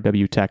Nerdbomber,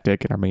 @OW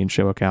Techtic in our main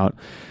show account.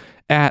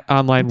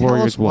 @Online Tell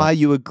Warriors us why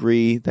you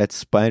agree that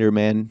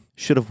Spider-Man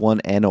should have won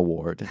an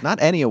award.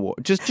 Not any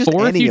award. Just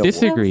or any if you award.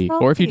 disagree,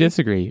 or if you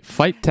disagree,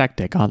 fight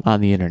Techtic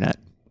on the internet.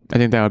 I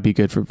think that would be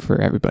good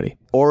for everybody.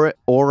 Or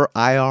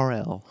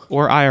IRL.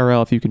 Or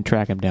IRL if you can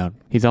track him down.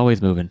 He's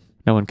always moving.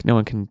 No one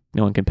can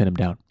pin him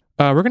down.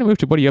 We're going to move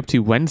to What Are You Up To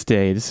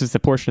Wednesday. This is the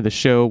portion of the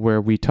show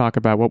where we talk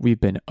about what we've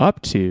been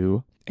up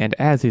to. And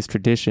as is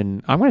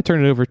tradition, I'm going to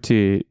turn it over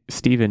to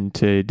Steven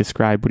to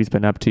describe what he's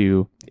been up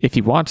to. If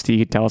he wants to, he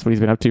can tell us what he's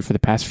been up to for the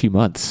past few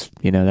months.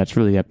 That's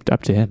really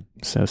up to him.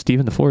 So,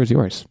 Steven, the floor is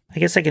yours. I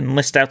guess I can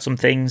list out some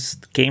things,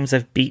 games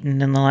I've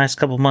beaten in the last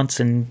couple months,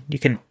 and you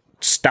can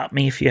stop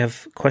me if you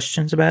have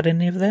questions about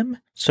any of them.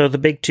 So the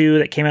big two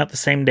that came out the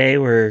same day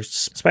were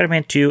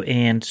Spider-Man 2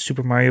 and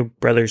Super Mario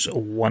Brothers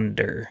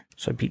Wonder.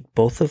 So I beat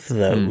both of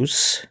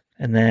those.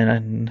 And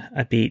then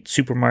I beat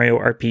Super Mario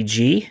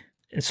RPG.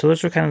 And so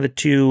those were kind of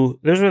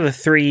those were the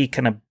three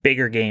kind of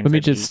bigger games.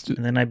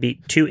 And then I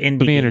beat two indie games.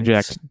 Let me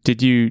interject.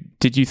 Did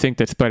you think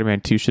that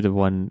Spider-Man 2 should have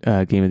won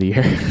Game of the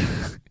Year?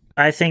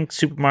 I think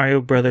Super Mario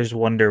Brothers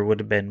Wonder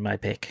would have been my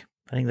pick.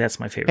 I think that's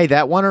my favorite. Hey,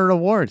 that won an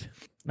award.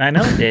 I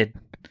know it did.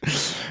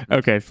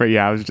 Okay,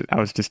 I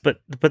was just. But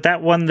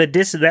that won the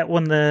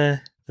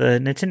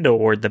Nintendo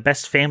award, the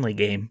best family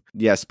game.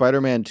 Yeah,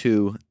 Spider-Man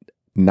 2,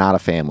 not a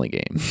family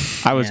game.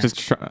 I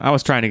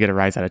was trying to get a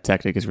rise out of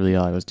Techtic is really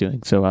all I was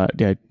doing. So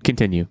yeah,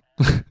 continue.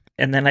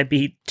 And then I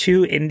beat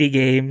two indie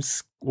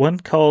games. One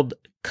called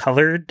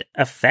Colored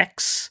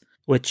Effects,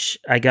 which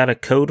I got a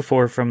code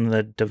for from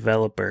the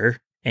developer,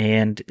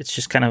 and it's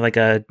just kind of like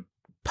a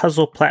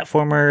puzzle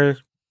platformer,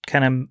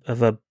 kind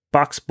of a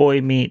Box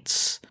Boy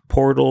meets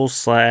Portal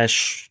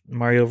 /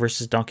 Mario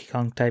vs. Donkey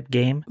Kong type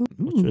game,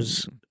 which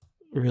was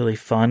really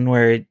fun,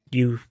 where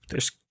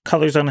there's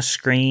colors on a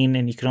screen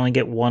and you can only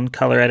get one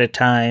color at a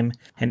time,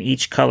 and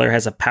each color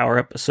has a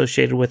power-up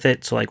associated with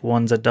it. So like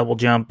one's a double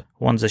jump,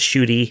 one's a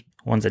shooty,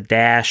 one's a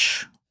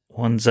dash,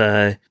 one's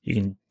you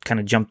can kind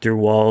of jump through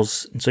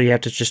walls. And so you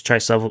have to just try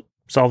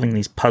solving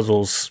these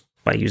puzzles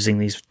by using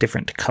these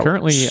different colors.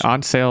 Currently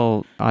on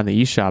sale on the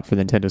eShop for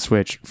the Nintendo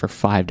Switch for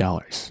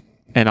 $5.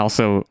 And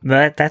also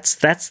that's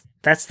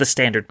the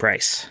standard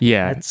price.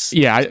 Yeah.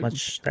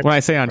 When I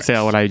say on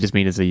sale, what I just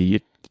mean is that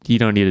you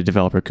don't need a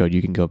developer code.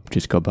 You can go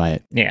buy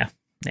it. Yeah.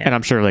 And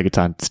I'm sure like it's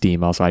on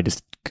Steam also. I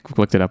just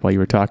looked it up while you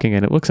were talking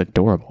and it looks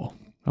adorable.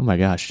 Oh my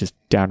gosh, just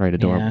downright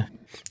adorable. Yeah.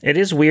 It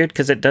is weird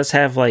because it does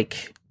have I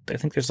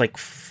think there's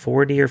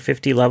 40 or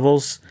 50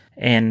 levels,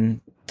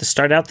 and to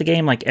start out the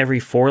game, every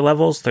 4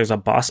 levels, there's a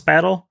boss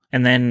battle.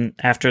 And then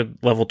after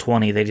level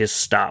 20, they just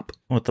stop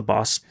with the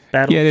boss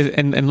battle. Yeah, it is.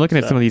 And looking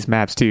at some of these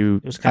maps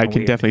too, I can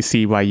weird. definitely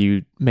see why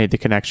you made the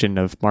connection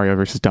of Mario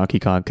versus Donkey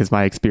Kong, because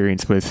my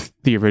experience with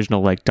the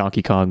original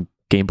Donkey Kong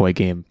Game Boy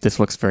game, this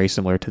looks very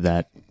similar to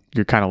that.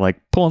 You're kind of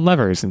pulling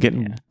levers and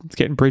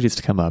getting bridges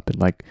to come up,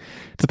 and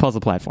it's a puzzle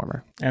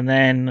platformer. And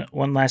then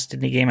one last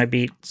indie game I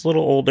beat. It's a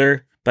little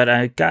older, but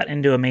I got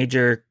into a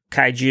major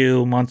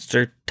kaiju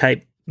monster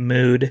type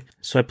mood.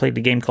 So I played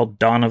a game called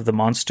Dawn of the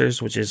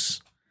Monsters, which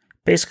is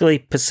basically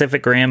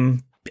Pacific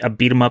Rim, a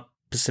beat 'em up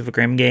Pacific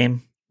Rim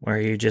game where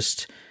you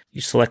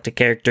select a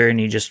character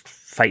and you just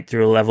fight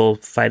through a level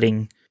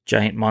fighting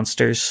giant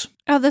monsters.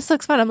 Oh, this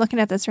looks fun. I'm looking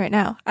at this right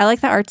now. I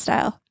like the art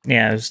style.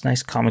 Yeah, it was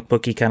nice comic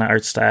booky kind of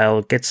art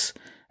style. This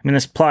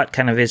plot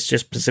kind of is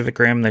just Pacific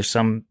Rim. There's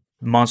some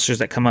monsters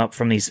that come up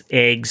from these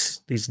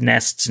eggs, these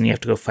nests, and you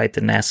have to go fight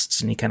the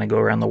nests, and you kind of go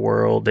around the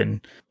world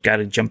and got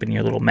to jump in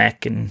your little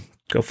mech and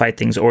go fight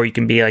things. Or you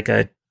can be like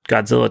a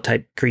Godzilla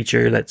type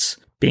creature that's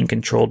being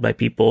controlled by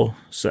people.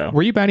 So,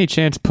 were you by any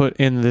chance put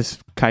in this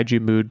kaiju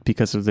mood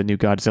because of the new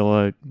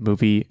Godzilla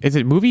movie? Is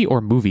it movie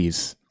or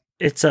movies?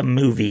 It's a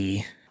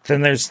movie.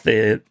 Then there's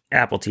the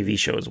Apple TV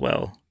show as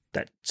well.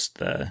 That's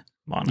the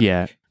Monarch.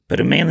 Yeah. But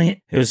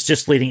it was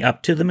just leading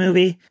up to the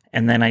movie.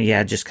 And then I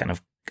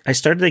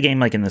started the game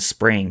like in the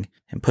spring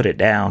and put it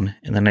down.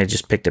 And then I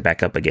just picked it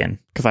back up again.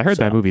 Because I heard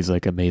that movie's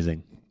like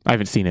amazing. I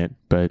haven't seen it,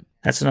 but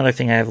that's another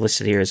thing I have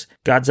listed here is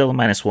Godzilla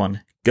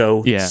 -1.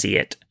 Go see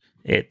it.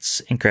 It's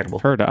incredible.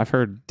 I've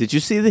heard. Did you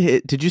see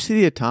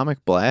the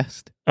atomic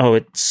blast? Oh,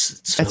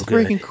 it's so That's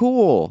good. freaking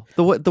cool.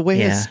 The way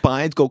his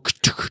spines go.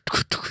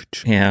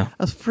 Yeah.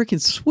 That's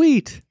freaking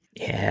sweet.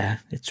 Yeah,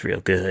 it's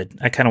real good.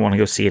 I kind of want to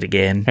go see it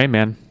again. Hey,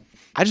 man.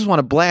 I just want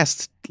to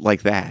blast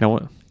like that.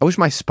 No, I wish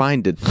my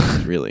spine did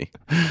things, really.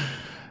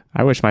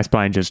 I wish my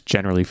spine just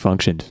generally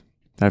functioned.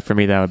 For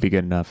me, that would be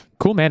good enough.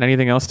 Cool, man.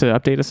 Anything else to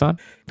update us on?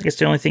 I guess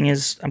the only thing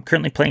is I'm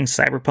currently playing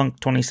Cyberpunk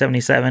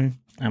 2077.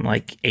 I'm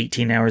like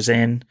 18 hours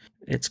in.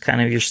 It's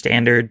kind of your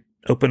standard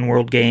open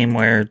world game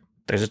where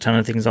there's a ton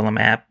of things on the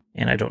map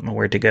and I don't know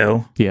where to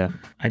go. Yeah.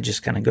 I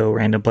just kind of go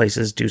random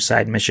places, do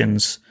side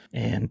missions,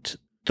 and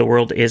the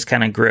world is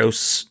kind of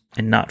gross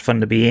and not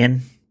fun to be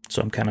in.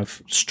 So I'm kind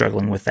of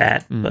struggling with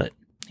that. But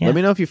yeah. Let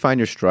me know if you find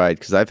your stride,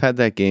 because I've had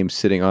that game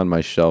sitting on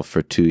my shelf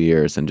for 2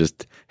 years and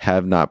just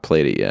have not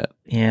played it yet.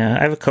 Yeah,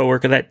 I have a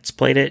coworker that's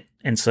played it,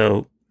 and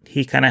so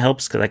he kind of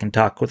helps because I can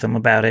talk with him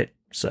about it.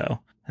 So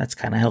that's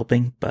kind of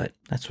helping, but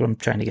that's what I'm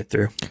trying to get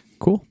through.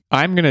 Cool.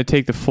 I'm going to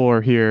take the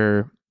floor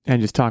here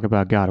and just talk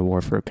about God of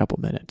War for a couple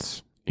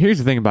minutes. Here's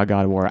the thing about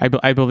God of War.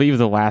 I believe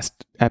the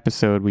last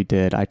episode we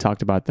did, I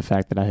talked about the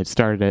fact that I had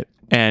started it,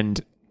 and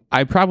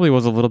I probably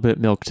was a little bit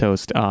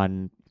milquetoast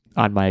on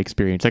my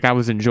experience. Like, I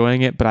was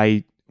enjoying it,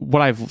 but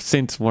what I've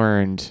since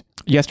learned,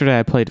 yesterday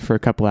I played for a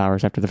couple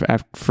hours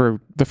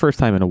for the first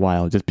time in a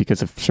while, just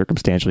because of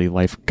circumstantially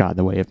life got in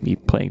the way of me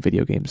playing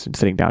video games and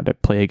sitting down to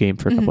play a game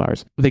for a couple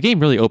hours. The game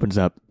really opens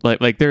up.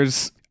 Like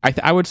there's,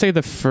 I would say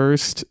the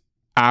first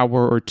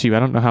hour or two, I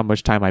don't know how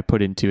much time I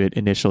put into it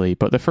initially,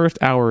 but the first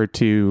hour or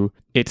two,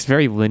 it's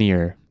very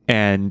linear,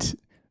 and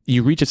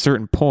you reach a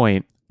certain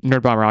point.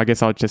 Nerd Bomber, I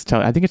guess I'll just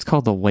tell. I think it's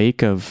called the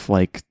Lake of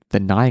like the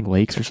Nine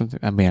Lakes or something.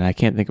 Oh, man, I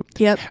can't think of.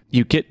 Yep.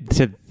 You get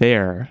to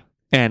there,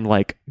 and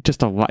like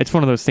just a lot. It's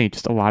one of those things.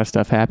 Just a lot of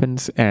stuff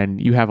happens,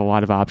 and you have a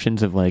lot of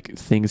options of like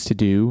things to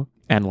do,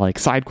 and like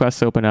side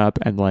quests open up,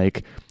 and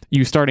like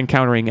you start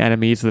encountering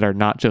enemies that are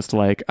not just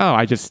like, oh,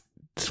 I just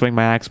swing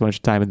my axe a bunch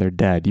of time and they're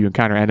dead. You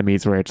encounter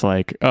enemies where it's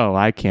like, oh,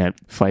 I can't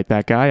fight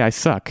that guy. I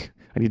suck.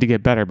 I need to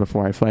get better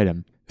before I fight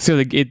him. So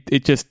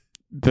it just,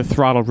 the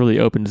throttle really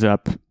opens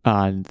up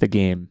on the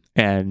game,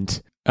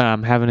 and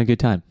having a good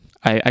time.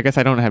 I guess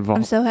I don't have.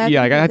 I'm so happy.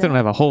 Yeah, I don't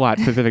have a whole lot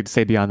specific to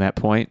say beyond that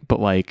point, but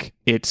like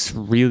it's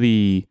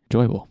really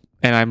enjoyable,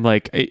 and I'm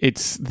like,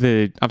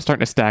 I'm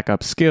starting to stack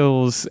up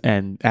skills,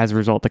 and as a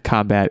result, the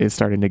combat is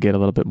starting to get a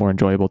little bit more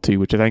enjoyable too,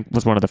 which I think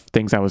was one of the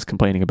things I was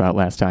complaining about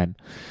last time.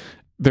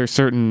 There's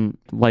certain,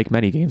 like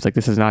many games, like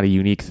this is not a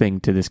unique thing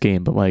to this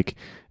game, but like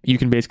you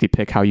can basically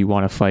pick how you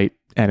want to fight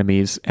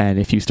enemies, and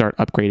if you start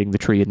upgrading the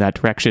tree in that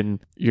direction,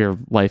 your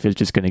life is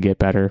just going to get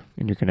better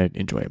and you're going to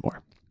enjoy it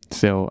more.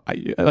 So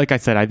like I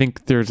said, I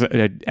think there's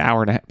probably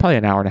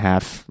an hour and a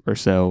half or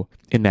so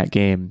in that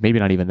game, maybe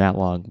not even that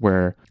long,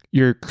 where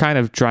you're kind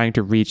of trying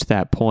to reach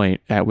that point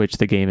at which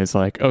the game is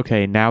like,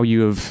 okay, now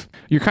you're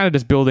kind of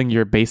just building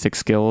your basic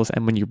skills,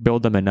 and when you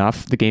build them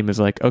enough, the game is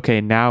like,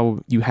 okay, now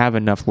you have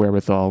enough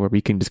wherewithal where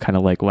we can just kind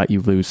of like let you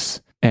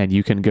loose and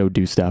you can go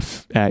do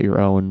stuff at your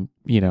own,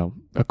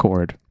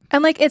 accord.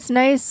 And like it's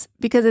nice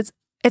because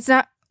it's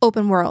not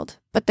open world,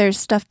 but there's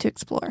stuff to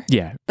explore.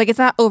 Yeah. Like it's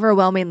not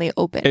overwhelmingly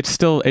open. It's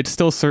still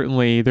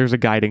certainly, there's a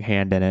guiding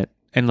hand in it.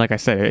 And like I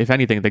said, if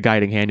anything, the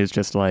guiding hand is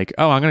just like,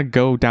 oh, I'm going to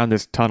go down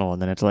this tunnel.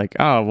 And then it's like,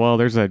 oh, well,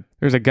 there's a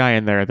guy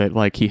in there that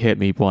like he hit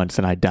me once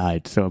and I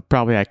died. So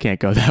probably I can't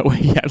go that way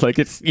yet. Like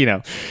it's,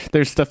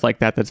 there's stuff like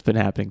that that's been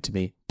happening to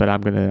me, but I'm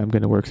going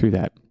to work through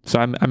that. So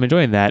I'm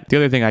enjoying that. The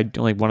other thing,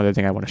 one other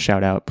thing I want to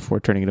shout out before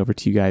turning it over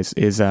to you guys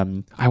is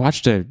I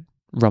watched a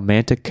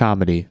romantic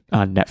comedy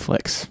on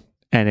Netflix,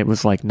 and it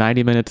was like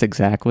 90 minutes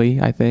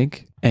exactly, I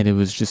think. And it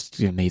was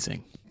just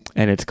amazing.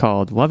 And it's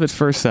called Love at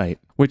First Sight,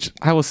 which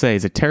I will say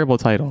is a terrible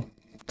title.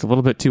 It's a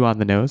little bit too on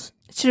the nose.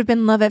 It should have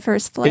been Love at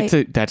First Flight.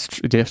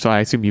 So I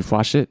assume you've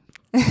watched it?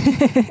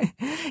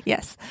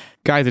 Yes.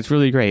 Guys, it's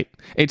really great.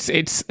 It's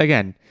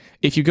again,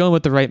 if you go in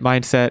with the right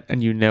mindset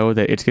and you know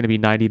that it's going to be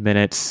 90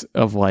 minutes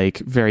of like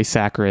very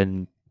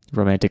saccharine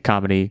romantic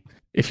comedy,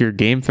 if you're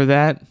game for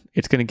that,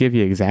 it's going to give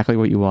you exactly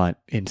what you want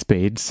in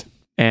spades.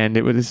 And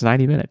it was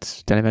 90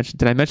 minutes. Did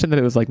I mention that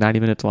it was like 90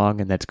 minutes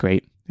long? And that's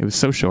great. It was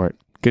so short.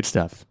 Good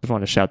stuff. Just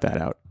want to shout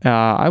that out.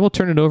 I will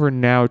turn it over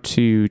now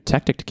to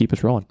Techtic to keep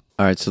us rolling.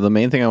 All right, so the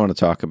main thing I want to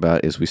talk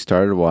about is we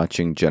started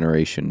watching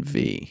Generation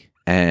V.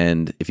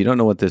 And if you don't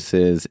know what this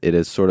is, it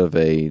is sort of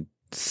a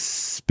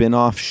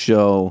spin-off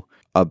show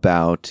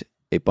about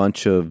a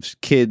bunch of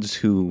kids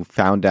who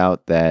found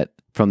out that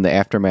from the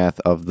aftermath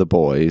of The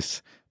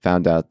Boys,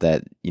 found out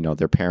that,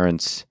 their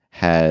parents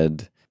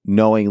had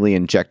knowingly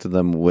injected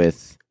them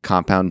with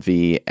Compound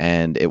V,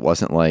 and it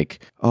wasn't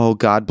like, oh,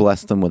 God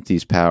bless them with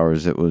these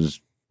powers. It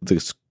was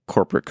this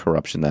corporate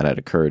corruption that had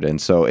occurred.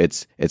 And so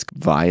it's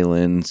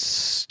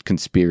violence,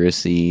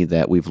 conspiracy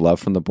that we've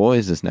loved from The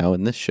Boys is now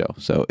in this show.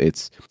 So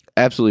it's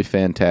absolutely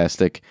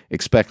fantastic.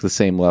 Expect the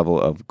same level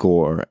of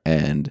gore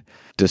and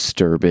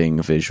disturbing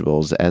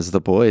visuals as The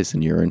Boys,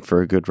 and you're in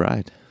for a good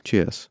ride.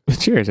 Cheers.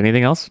 Cheers.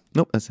 Anything else?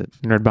 Nope, that's it.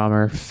 Nerd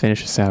Bomber,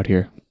 finish us out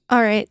here.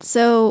 All right,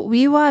 so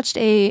we watched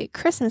a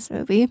Christmas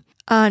movie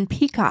on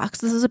Peacock.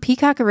 So this is a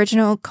Peacock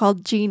original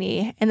called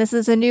Genie, and this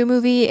is a new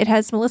movie. It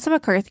has Melissa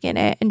McCarthy in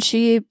it, and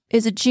she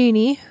is a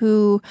genie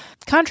who,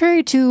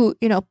 contrary to,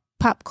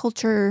 pop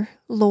culture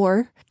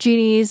lore,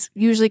 genies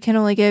usually can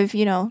only give,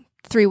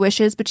 3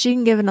 wishes, but she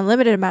can give an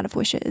unlimited amount of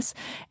wishes.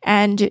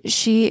 And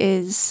she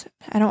is,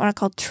 I don't want to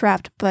call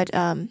trapped, but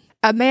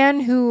a man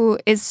who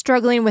is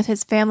struggling with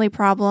his family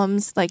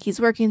problems, like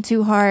he's working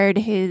too hard.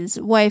 His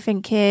wife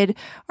and kid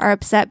are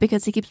upset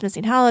because he keeps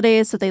missing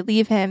holidays, so they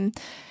leave him.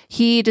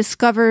 He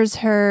discovers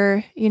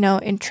her,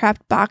 in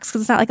trapped box,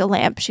 because it's not like a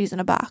lamp, she's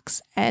in a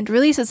box, and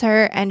releases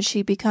her, and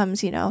she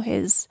becomes,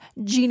 his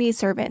genie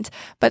servant.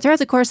 But throughout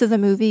the course of the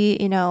movie,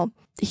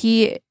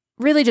 he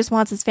really just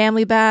wants his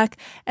family back,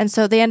 and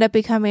so they end up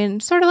becoming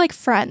sort of like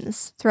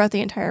friends throughout the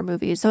entire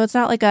movie. So it's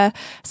not like a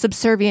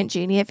subservient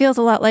genie. It feels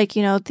a lot like,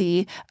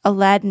 the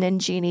Aladdin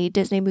and Genie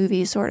Disney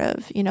movie sort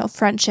of,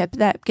 friendship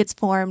that gets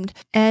formed.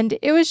 And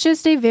it was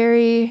just a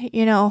very,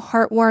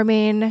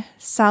 heartwarming,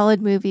 solid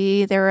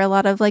movie. There were a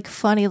lot of like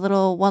funny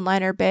little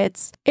one-liner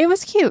bits. It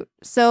was cute.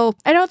 So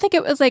I don't think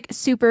it was like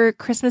super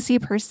Christmassy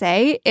per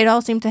se. It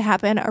all seemed to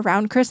happen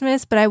around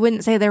Christmas, but I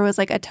wouldn't say there was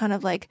like a ton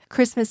of like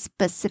Christmas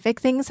specific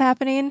things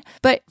happening.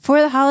 But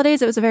for the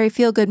holidays, it was a very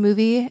feel-good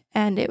movie,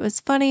 and it was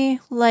funny,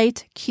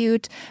 light,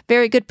 cute,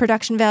 very good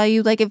production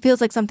value. Like it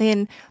feels like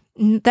something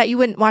that you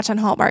wouldn't watch on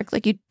Hallmark,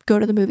 like you'd go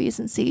to the movies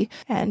and see.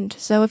 And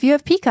so if you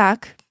have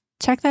Peacock,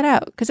 check that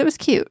out because it was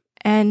cute.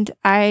 And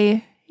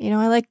I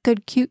like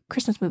good, cute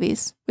Christmas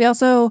movies. We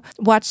also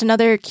watched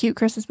another cute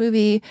Christmas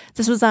movie.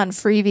 This was on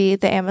Freevee,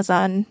 the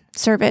Amazon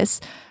service,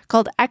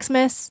 called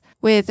Xmas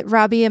with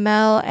Robbie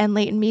Amell and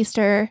Leighton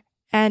Meester.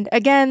 And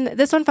again,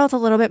 this one felt a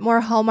little bit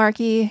more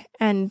Hallmarky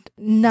and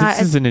not.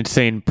 This is an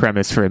insane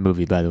premise for a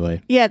movie, by the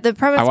way. Yeah, the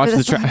premise. I watched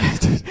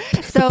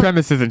So the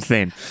premise is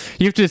insane.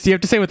 You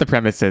have to say what the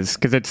premise is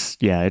because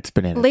it's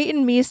bananas.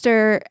 Leighton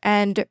Meester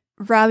and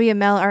Robbie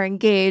Amell are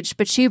engaged,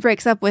 but she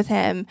breaks up with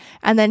him,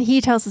 and then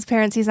he tells his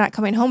parents he's not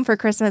coming home for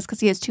Christmas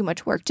because he has too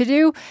much work to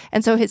do,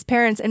 and so his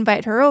parents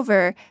invite her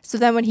over. So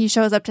then when he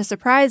shows up to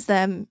surprise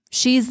them,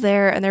 she's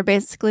there, and they're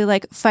basically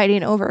like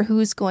fighting over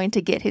who's going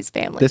to get his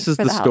family. This is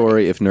the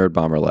story if Nerd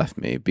Bomber left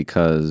me,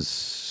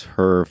 because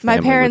her family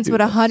my parents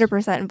would this.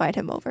 100% invite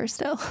him over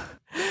still.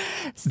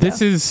 So.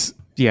 This is.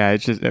 Yeah,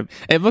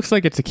 it looks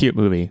like it's a cute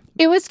movie.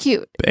 It was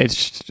cute.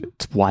 It's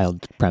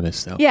wild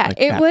premise though. Yeah, like,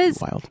 it was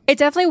wild. It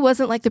definitely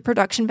wasn't like the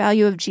production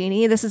value of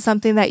Genie. This is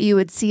something that you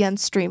would see on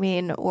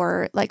streaming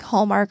or like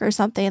Hallmark or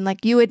something.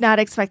 Like you would not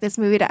expect this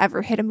movie to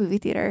ever hit a movie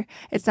theater.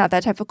 It's not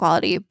that type of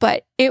quality,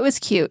 but it was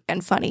cute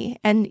and funny.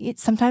 And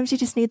sometimes you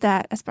just need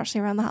that,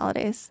 especially around the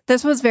holidays.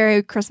 This was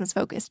very Christmas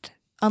focused,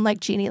 unlike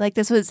Genie. Like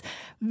this was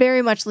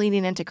very much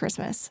leaning into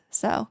Christmas.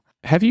 So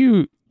have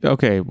you?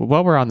 Okay,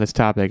 while we're on this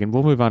topic, and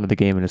we'll move on to the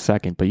game in a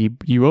second, but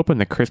you open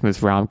the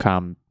Christmas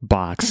rom-com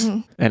box,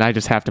 and I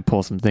just have to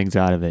pull some things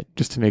out of it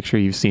just to make sure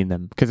you've seen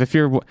them. Because if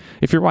you're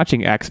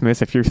watching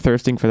Xmas, if you're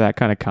thirsting for that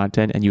kind of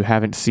content and you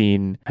haven't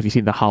seen, have you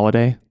seen The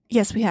Holiday?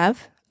 Yes, we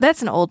have.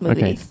 That's an old movie.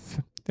 Okay.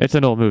 It's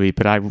an old movie,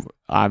 but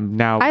I'm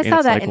now in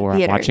a cycle where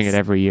I'm watching it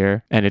every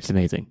year, and it's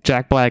amazing.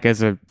 Jack Black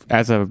as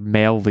a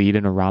male lead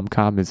in a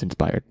rom-com is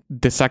inspired.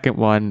 The second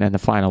one and the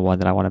final one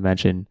that I want to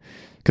mention,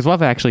 because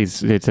Love Actually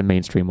it's a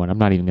mainstream one. I'm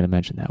not even going to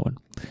mention that one.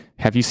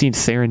 Have you seen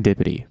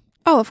Serendipity?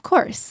 Oh, of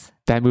course.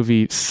 That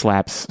movie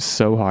slaps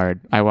so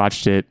hard. I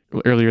watched it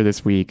earlier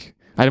this week.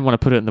 I didn't want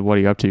to put it in the What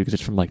Are You Up To because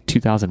it's from like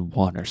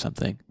 2001 or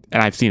something.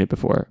 And I've seen it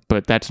before,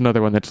 but that's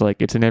another one that's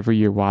like, it's an every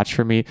year watch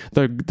for me.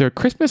 The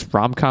Christmas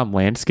rom-com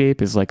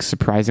landscape is like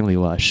surprisingly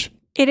lush.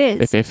 It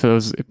is.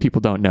 If people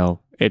don't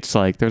know, it's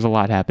like there's a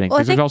lot happening.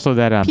 Well, there's also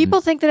that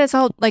people think that it's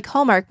all like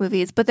Hallmark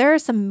movies, but there are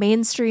some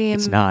mainstream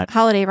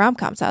holiday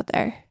rom-coms out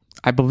there.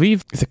 I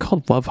believe, is it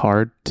called Love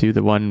Hard too?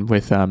 The one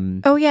with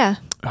oh yeah.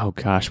 Oh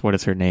gosh, what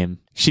is her name?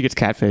 She gets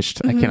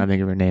catfished. I cannot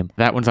think of her name.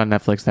 That one's on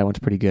Netflix. That one's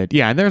pretty good.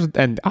 Yeah,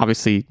 and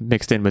obviously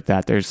mixed in with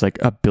that, there's like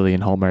a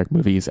billion Hallmark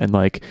movies and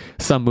like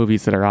some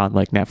movies that are on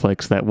like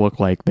Netflix that look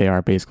like they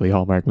are basically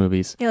Hallmark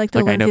movies. Yeah, like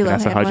the Lindsay I know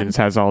Vanessa Lohan Hudgens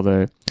one. has all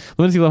the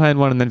Lindsay Lohan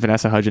one, and then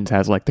Vanessa Hudgens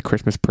has like the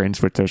Christmas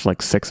Prince, which there's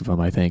like 6 of them,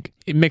 I think.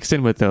 Mixed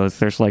in with those,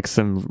 there's like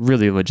some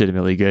really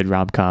legitimately good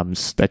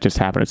rom-coms that just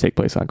happen to take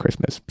place on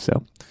Christmas.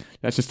 So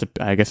that's just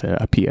I guess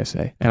a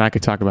PSA, and I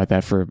could talk about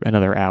that for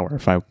another hour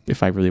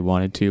if I really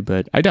wanted to,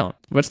 but I don't.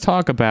 Let's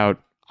talk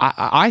about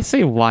I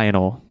say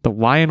Lionel. The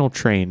Lionel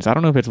trains. I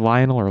don't know if it's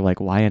Lionel or like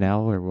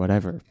Lionel or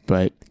whatever.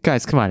 But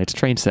guys, come on, it's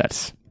train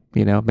sets.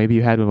 You know, maybe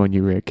you had one when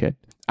you were a kid.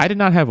 I did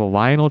not have a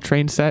Lionel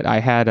train set. I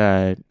had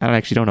I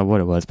actually don't know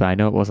what it was, but I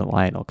know it wasn't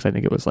Lionel because I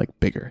think it was like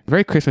bigger.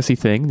 Very Christmassy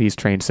thing, these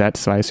train sets.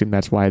 So I assume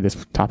that's why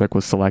this topic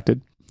was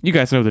selected. You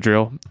guys know the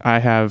drill. I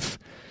have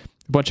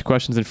a bunch of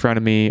questions in front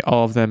of me.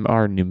 All of them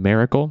are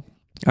numerical.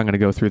 I'm going to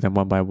go through them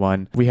one by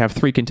one. We have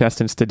 3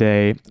 contestants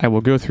today. I will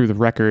go through the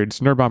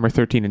records. Nerdbomber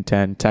 13 and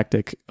 10,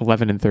 Techtic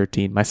 11 and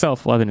 13,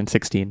 myself 11 and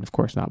 16, of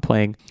course not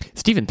playing.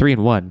 Steven 3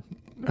 and 1.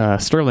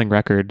 Sterling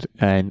record,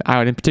 and I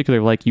would in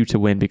particular like you to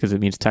win because it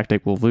means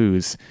Techtic will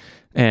lose.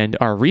 And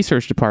our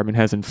research department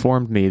has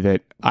informed me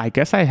that I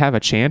guess I have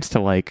a chance to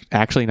like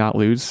actually not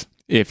lose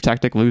if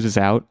Techtic loses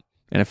out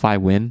and if I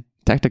win.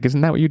 Techtic, isn't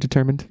that what you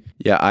determined?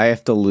 Yeah, I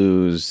have to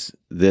lose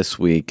this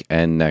week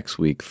and next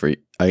week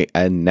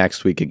and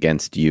next week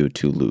against you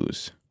to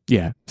lose.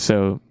 Yeah,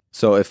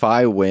 so if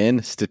I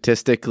win,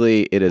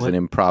 statistically, it is an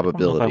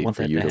improbability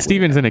for you to win.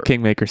 Steven's in a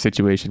kingmaker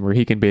situation where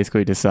he can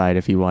basically decide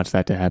if he wants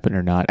that to happen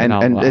or not.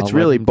 And it's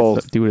really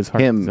both do his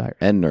heart him desire.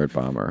 and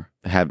Nerdbomber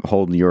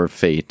hold your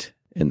fate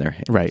in their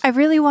hands. Right. I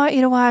really want you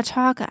to watch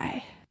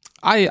Hawkeye.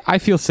 I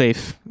feel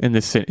safe in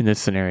this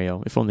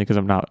scenario, if only because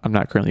I'm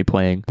not currently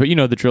playing. But you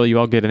know the drill. You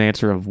all get an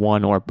answer of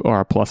 1 or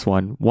a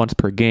 +1 once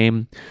per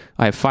game.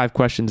 I have 5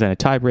 questions and a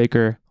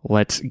tiebreaker.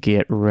 Let's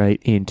get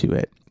right into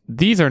it.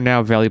 These are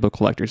now valuable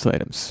collector's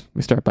items.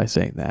 We start by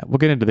saying that. We'll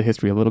get into the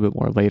history a little bit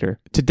more later.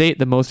 To date,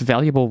 the most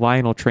valuable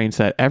Lionel train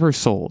set ever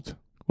sold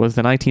was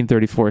the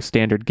 1934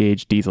 standard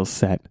gauge diesel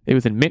set. It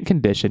was in mint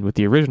condition with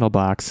the original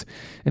box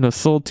and was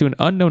sold to an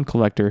unknown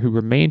collector who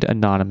remained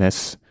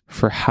anonymous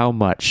for how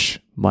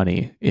much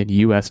money in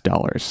US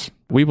dollars?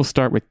 We will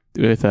start with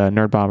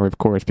Nerdbomber, of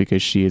course,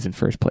 because she is in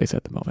first place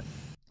at the moment.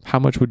 How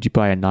much would you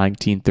buy a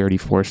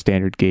 1934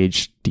 standard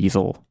gauge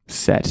diesel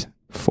set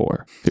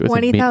for?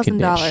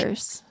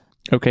 $20,000.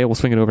 Okay, we'll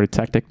swing it over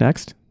to Techtic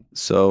next.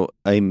 So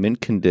a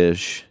mint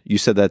condition, you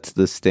said that's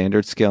the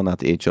standard scale, not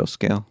the HO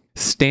scale?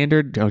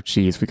 Standard, oh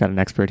geez, we got an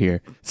expert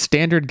here.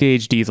 Standard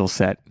gauge diesel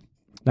set,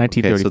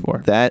 1934.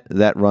 Okay, so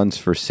that runs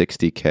for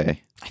 $60K.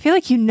 I feel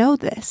like you know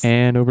this.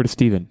 And over to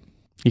Steven.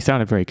 He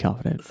sounded very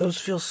confident. Those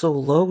feel so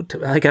low.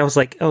 Like I was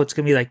like, oh, it's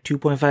going to be like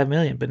 2.5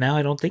 million, but now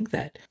I don't think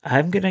that.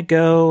 I'm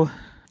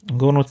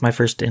going with my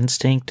first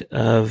instinct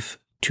of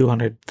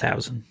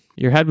 200,000.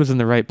 Your head was in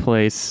the right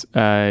place.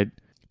 I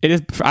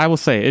will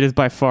say, it is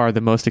by far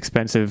the most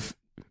expensive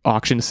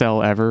auction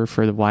sell ever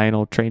for the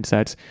Lionel train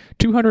sets.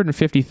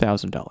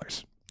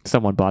 $250,000.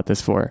 Someone bought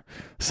this for.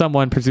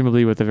 Someone,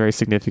 presumably with a very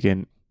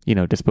significant,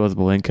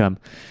 disposable income.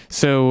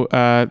 So,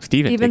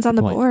 Steven's on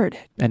the board.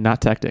 And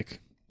not Techtic.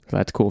 So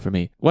that's cool for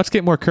me. Let's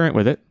get more current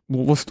with it.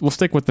 We'll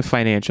stick with the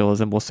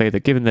financials, and we'll say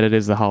that given that it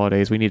is the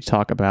holidays, we need to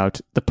talk about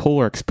the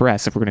Polar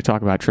Express if we're going to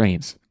talk about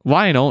trains.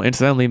 Lionel,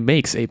 incidentally,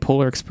 makes a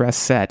Polar Express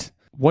set.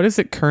 What is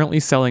it currently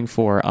selling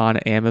for on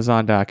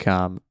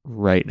Amazon.com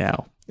right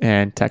now?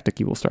 And Techtic,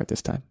 you will start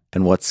this time.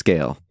 And what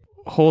scale?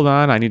 Hold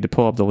on, I need to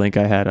pull up the link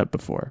I had up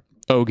before.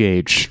 O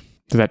gauge.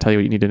 Does that tell you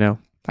what you need to know?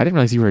 I didn't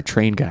realize you were a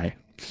train guy.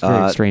 It's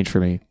very strange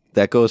for me.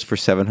 That goes for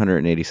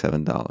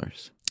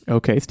 $787.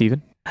 Okay,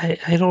 Steven.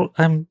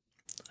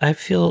 I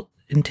feel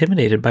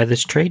intimidated by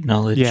this trade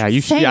knowledge. Yeah,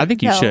 you should. I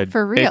think you should.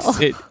 For real.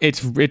 I'm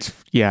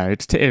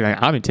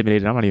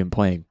intimidated. I'm not even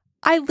playing.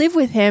 I live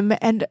with him,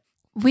 and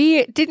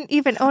we didn't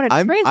even own a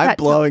train set. I'm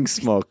blowing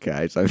smoke,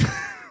 guys.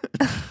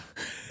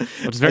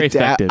 It's very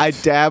effective. I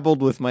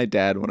dabbled with my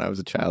dad when I was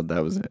a child.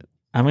 That was it.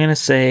 I'm going to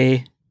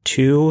say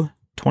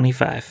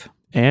 225.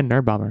 And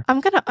Nerdbomber. I'm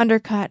going to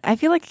undercut. I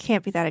feel like it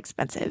can't be that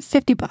expensive.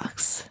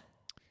 $50.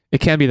 It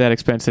can be that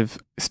expensive.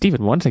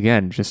 Steven, once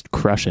again, just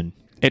crushing.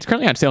 It's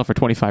currently on sale for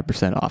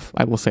 25% off.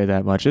 I will say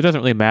that much. It doesn't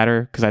really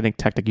matter because I think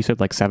Techtic, you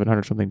said like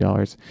 $700 something.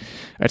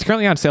 It's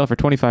currently on sale for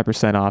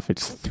 25% off.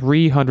 It's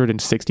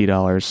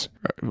 $360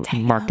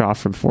 marked off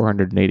from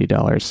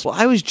 $480. Well,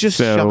 I was just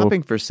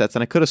shopping for sets,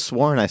 and I could have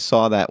sworn I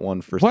saw that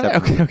one for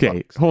 $700.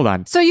 Okay, hold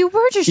on. So you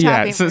were just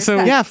shopping for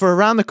sets. Yeah, for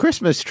around the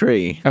Christmas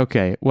tree.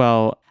 Okay,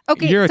 well,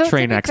 you're a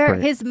train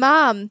expert. His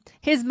mom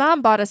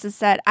bought us a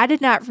set. I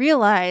did not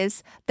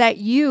realize that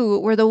you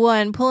were the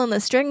one pulling the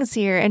strings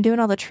here and doing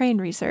all the train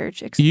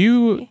research.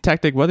 You,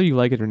 Techtic, whether you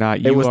like it or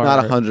not, it was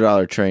not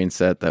 $100 train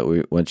set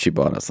when she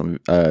bought us. A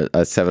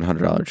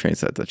 $700 train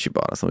set that she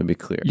bought us. Let me be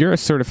clear. You're a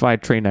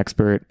certified train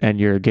expert, and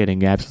you're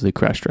getting absolutely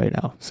crushed right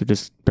now. So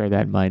just bear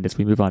that in mind as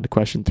we move on to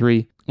question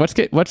 3.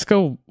 Let's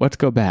go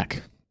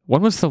back.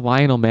 When was the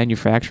Lionel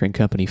Manufacturing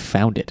Company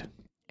founded?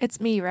 It's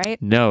me, right?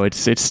 No, it's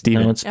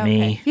Steven. No, it's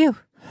me. Phew.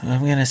 I'm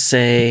going to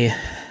say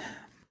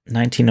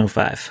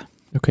 1905.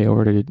 Okay,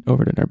 over to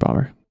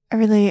Nerdbomber. I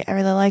really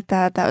like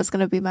that. That was going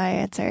to be my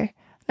answer.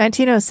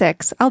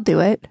 1906. I'll do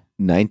it.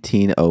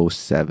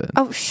 1907.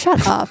 Oh,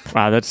 shut up.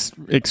 Wow, that's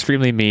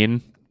extremely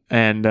mean.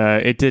 And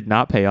it did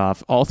not pay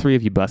off. All 3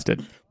 of you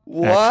busted.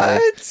 What?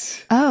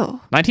 Actually. Oh.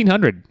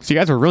 1900. So you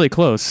guys were really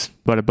close,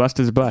 but a bust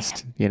is a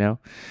bust,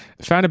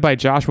 It's founded by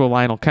Joshua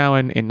Lionel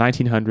Cowan in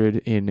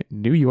 1900 in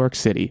New York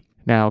City.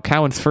 Now,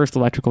 Cowan's first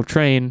electrical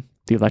train,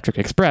 The Electric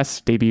Express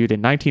debuted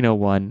in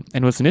 1901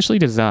 and was initially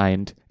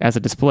designed as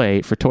a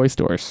display for toy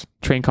stores.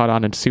 Train caught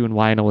on, and soon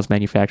Lionel was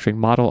manufacturing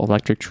model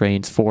electric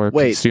trains for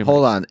consumers.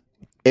 Hold on.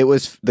 It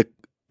was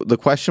the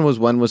question was,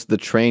 when was the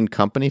train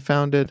company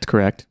founded? That's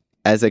correct.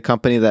 As a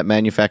company that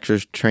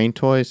manufactures train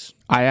toys?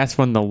 I asked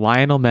when the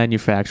Lionel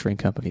Manufacturing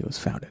Company was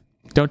founded.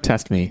 Don't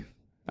test me.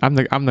 I'm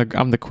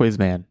the quiz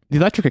man. The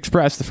Electric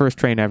Express, the first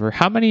train ever.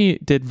 How many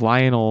did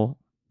Lionel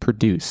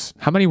produce?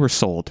 How many were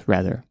sold,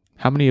 rather?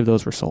 How many of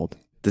those were sold?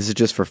 This is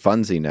just for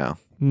funsies now.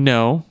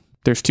 No.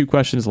 There's 2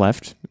 questions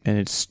left, and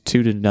it's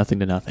 2 to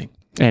nothing.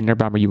 And Nerd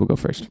Bomber, you will go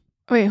first.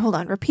 Wait, hold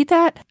on. Repeat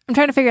that. I'm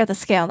trying to figure out the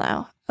scale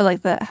now. Or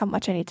like how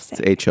much I need to say.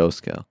 It's HO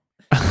scale.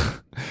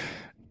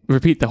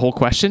 Repeat the whole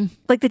question?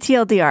 Like the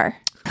TLDR.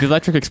 The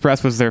Electric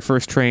Express was their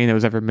first train that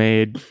was ever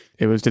made.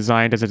 It was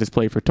designed as a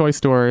display for toy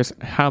stores.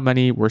 How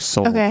many were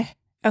sold? Okay.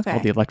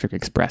 Called the Electric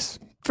Express.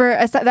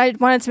 I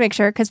wanted to make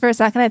sure, because for a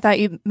second I thought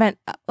you meant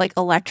like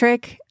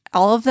electric,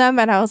 all of them,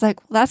 and I was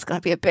like, well, that's going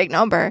to be a big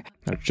number.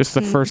 No, just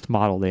the first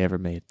model they ever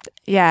made.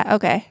 Yeah,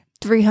 okay.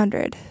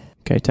 300.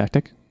 Okay,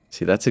 Techtic.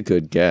 See, that's a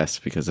good guess,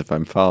 because if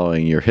I'm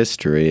following your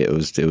history, it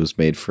was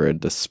made for a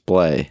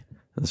display.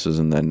 This was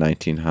in the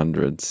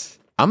 1900s.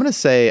 I'm gonna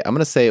say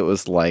it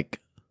was like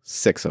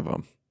 6 of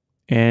them.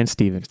 And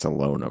Steven. It's a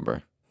low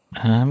number.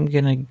 I'm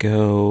gonna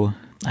go.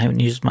 I haven't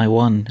used my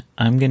 1.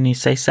 I'm gonna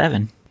say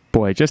 7.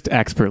 Boy, just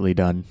expertly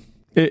done.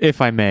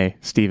 If I may,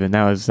 Steven,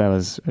 that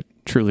was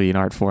truly an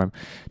art form.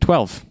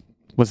 12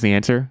 was the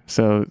answer.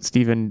 So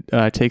Steven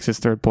takes his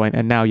 3rd point,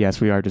 and now, yes,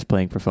 we are just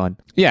playing for fun.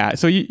 Yeah,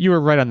 so you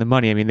were right on the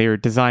money. I mean, they were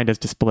designed as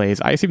displays.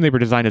 I assume they were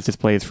designed as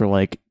displays for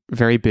like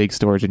very big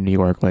stores in New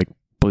York, like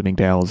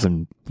Bloomingdale's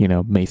and,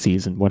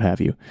 Macy's and what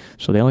have you.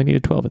 So they only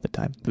needed 12 at the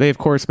time. They, of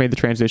course, made the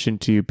transition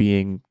to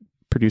being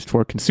produced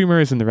for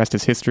consumers, and the rest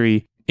is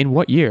history. In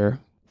what year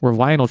were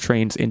Lionel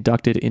trains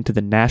inducted into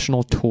the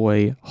National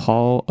Toy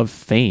Hall of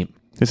Fame?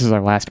 This is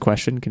our last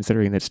question,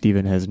 considering that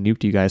Steven has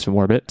nuked you guys from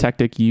orbit.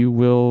 Techtic, you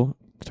will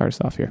start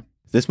us off here.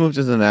 This moved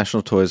to the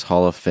National Toys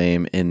Hall of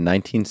Fame in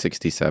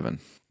 1967.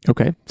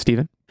 Okay,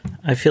 Steven?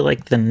 I feel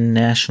like the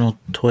National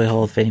Toy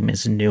Hall of Fame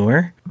is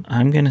newer.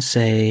 I'm gonna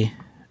say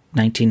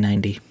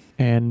 1990.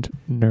 And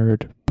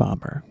Nerd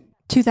Bomber.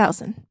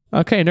 2000.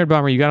 Okay, Nerd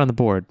Bomber, you got on the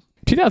board.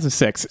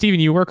 2006. Steven,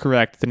 you were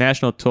correct. The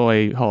National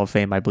Toy Hall of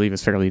Fame, I believe,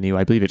 is fairly new.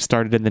 I believe it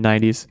started in the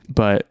 90s,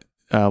 but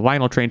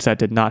Lionel train set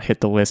did not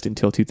hit the list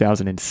until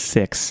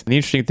 2006. And the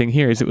interesting thing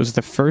here is it was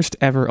the first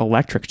ever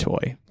electric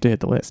toy to hit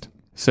the list.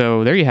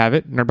 So there you have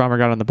it. Nerd Bomber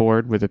got on the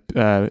board with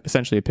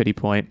essentially a pity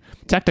point.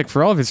 Techtic,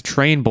 for all of his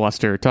train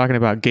bluster, talking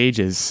about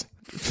gauges,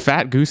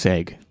 fat goose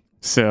egg.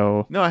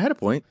 So No, I had a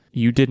point.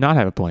 you did not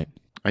have a point.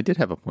 I did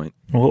have a point.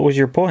 What was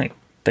your point?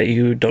 That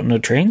you don't know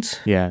trains?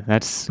 Yeah,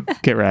 that's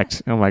get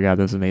wrecked. Oh my God,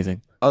 that was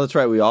amazing. Oh, that's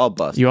right. We all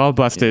busted. You all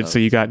busted, so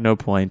you got no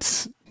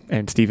points.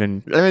 And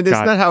Steven I mean, that's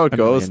got not how it a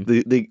goes.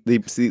 million.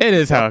 It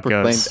is how it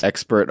proclaimed goes.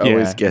 expert Yeah.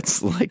 always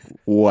gets like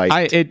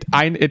wiped.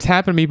 It's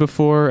happened to me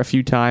before a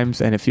few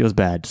times, and it feels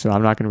bad. So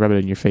I'm not going to rub it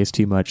in your face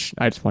too much.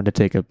 I just wanted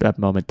to take a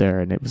moment there,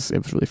 and it was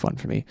really fun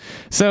for me.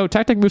 So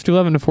Techtic moves to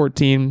 11 to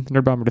 14,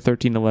 Nerd Bomber to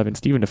 13 to 11,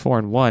 Steven to 4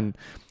 and 1.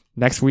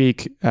 Next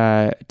week,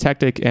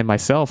 Techtic and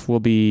myself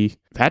will be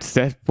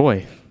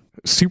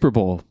Super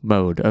Bowl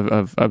mode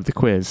of the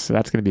quiz. So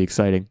that's going to be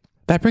exciting.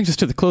 That brings us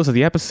to the close of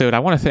the episode. I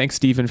want to thank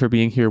Steven for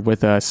being here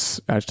with us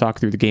to talk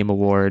through the Game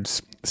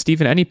Awards.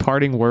 Steven, any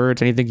parting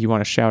words, anything you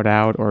want to shout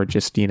out, or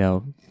just,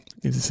 is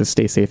this a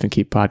stay safe and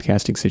keep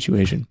podcasting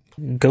situation?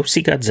 Go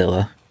see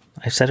Godzilla.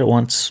 I've said it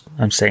once.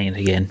 I'm saying it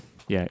again.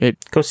 Yeah,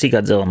 Go see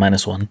Godzilla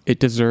 -1. it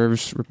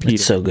deserves repeating.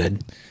 It's so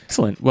good.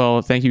 Excellent.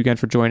 Well, thank you again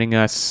for joining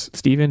us,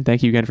 Steven.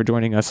 Thank you again for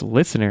joining us,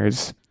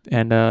 listeners.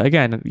 And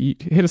again,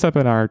 hit us up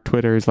on our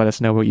Twitters. Let us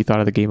know what you thought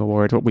of the Game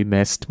Awards, what we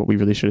missed, what we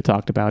really should have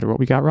talked about, or what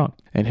we got wrong.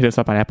 And hit us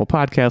up on Apple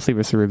Podcasts. Leave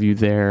us a review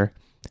there.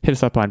 Hit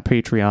us up on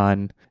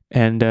Patreon.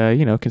 And,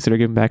 consider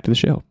giving back to the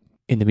show.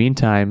 In the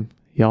meantime,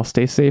 y'all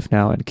stay safe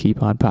now and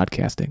keep on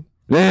podcasting.